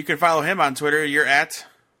 You can follow him on Twitter. You're at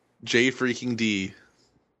J freaking D.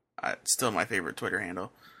 still my favorite Twitter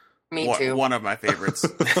handle. Me too. One of my favorites.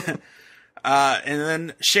 And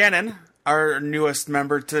then Shannon, our newest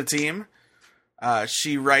member to the team,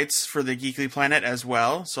 she writes for the Geekly Planet as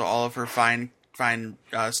well. So all of her fine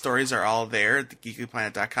stories are all there at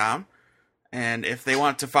thegeeklyplanet.com. And if they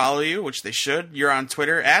want to follow you, which they should, you're on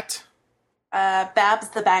Twitter at Babs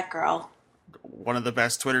the Batgirl. one of the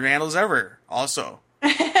best Twitter handles ever. Also.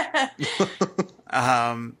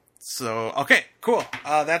 So, okay, cool.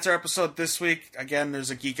 That's our episode this week. Again, there's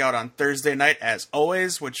a Geek Out on Thursday night, as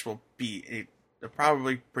always, which will be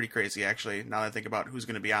probably pretty crazy, actually, now that I think about who's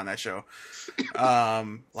going to be on that show.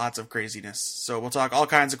 Lots of craziness. So we'll talk all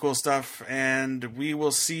kinds of cool stuff, and we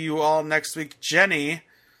will see you all next week. Jenny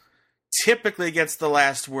typically gets the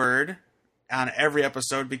last word on every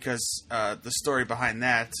episode because the story behind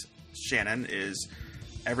that, Shannon, is...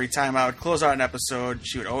 every time I would close out an episode,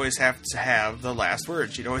 she would always have to have the last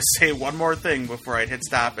word. She'd always say one more thing before I'd hit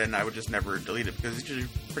stop, and I would just never delete it because it's usually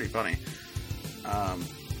pretty funny.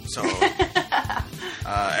 So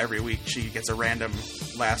every week she gets a random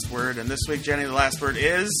last word, and this week, Jenny, the last word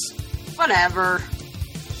is... Whatever.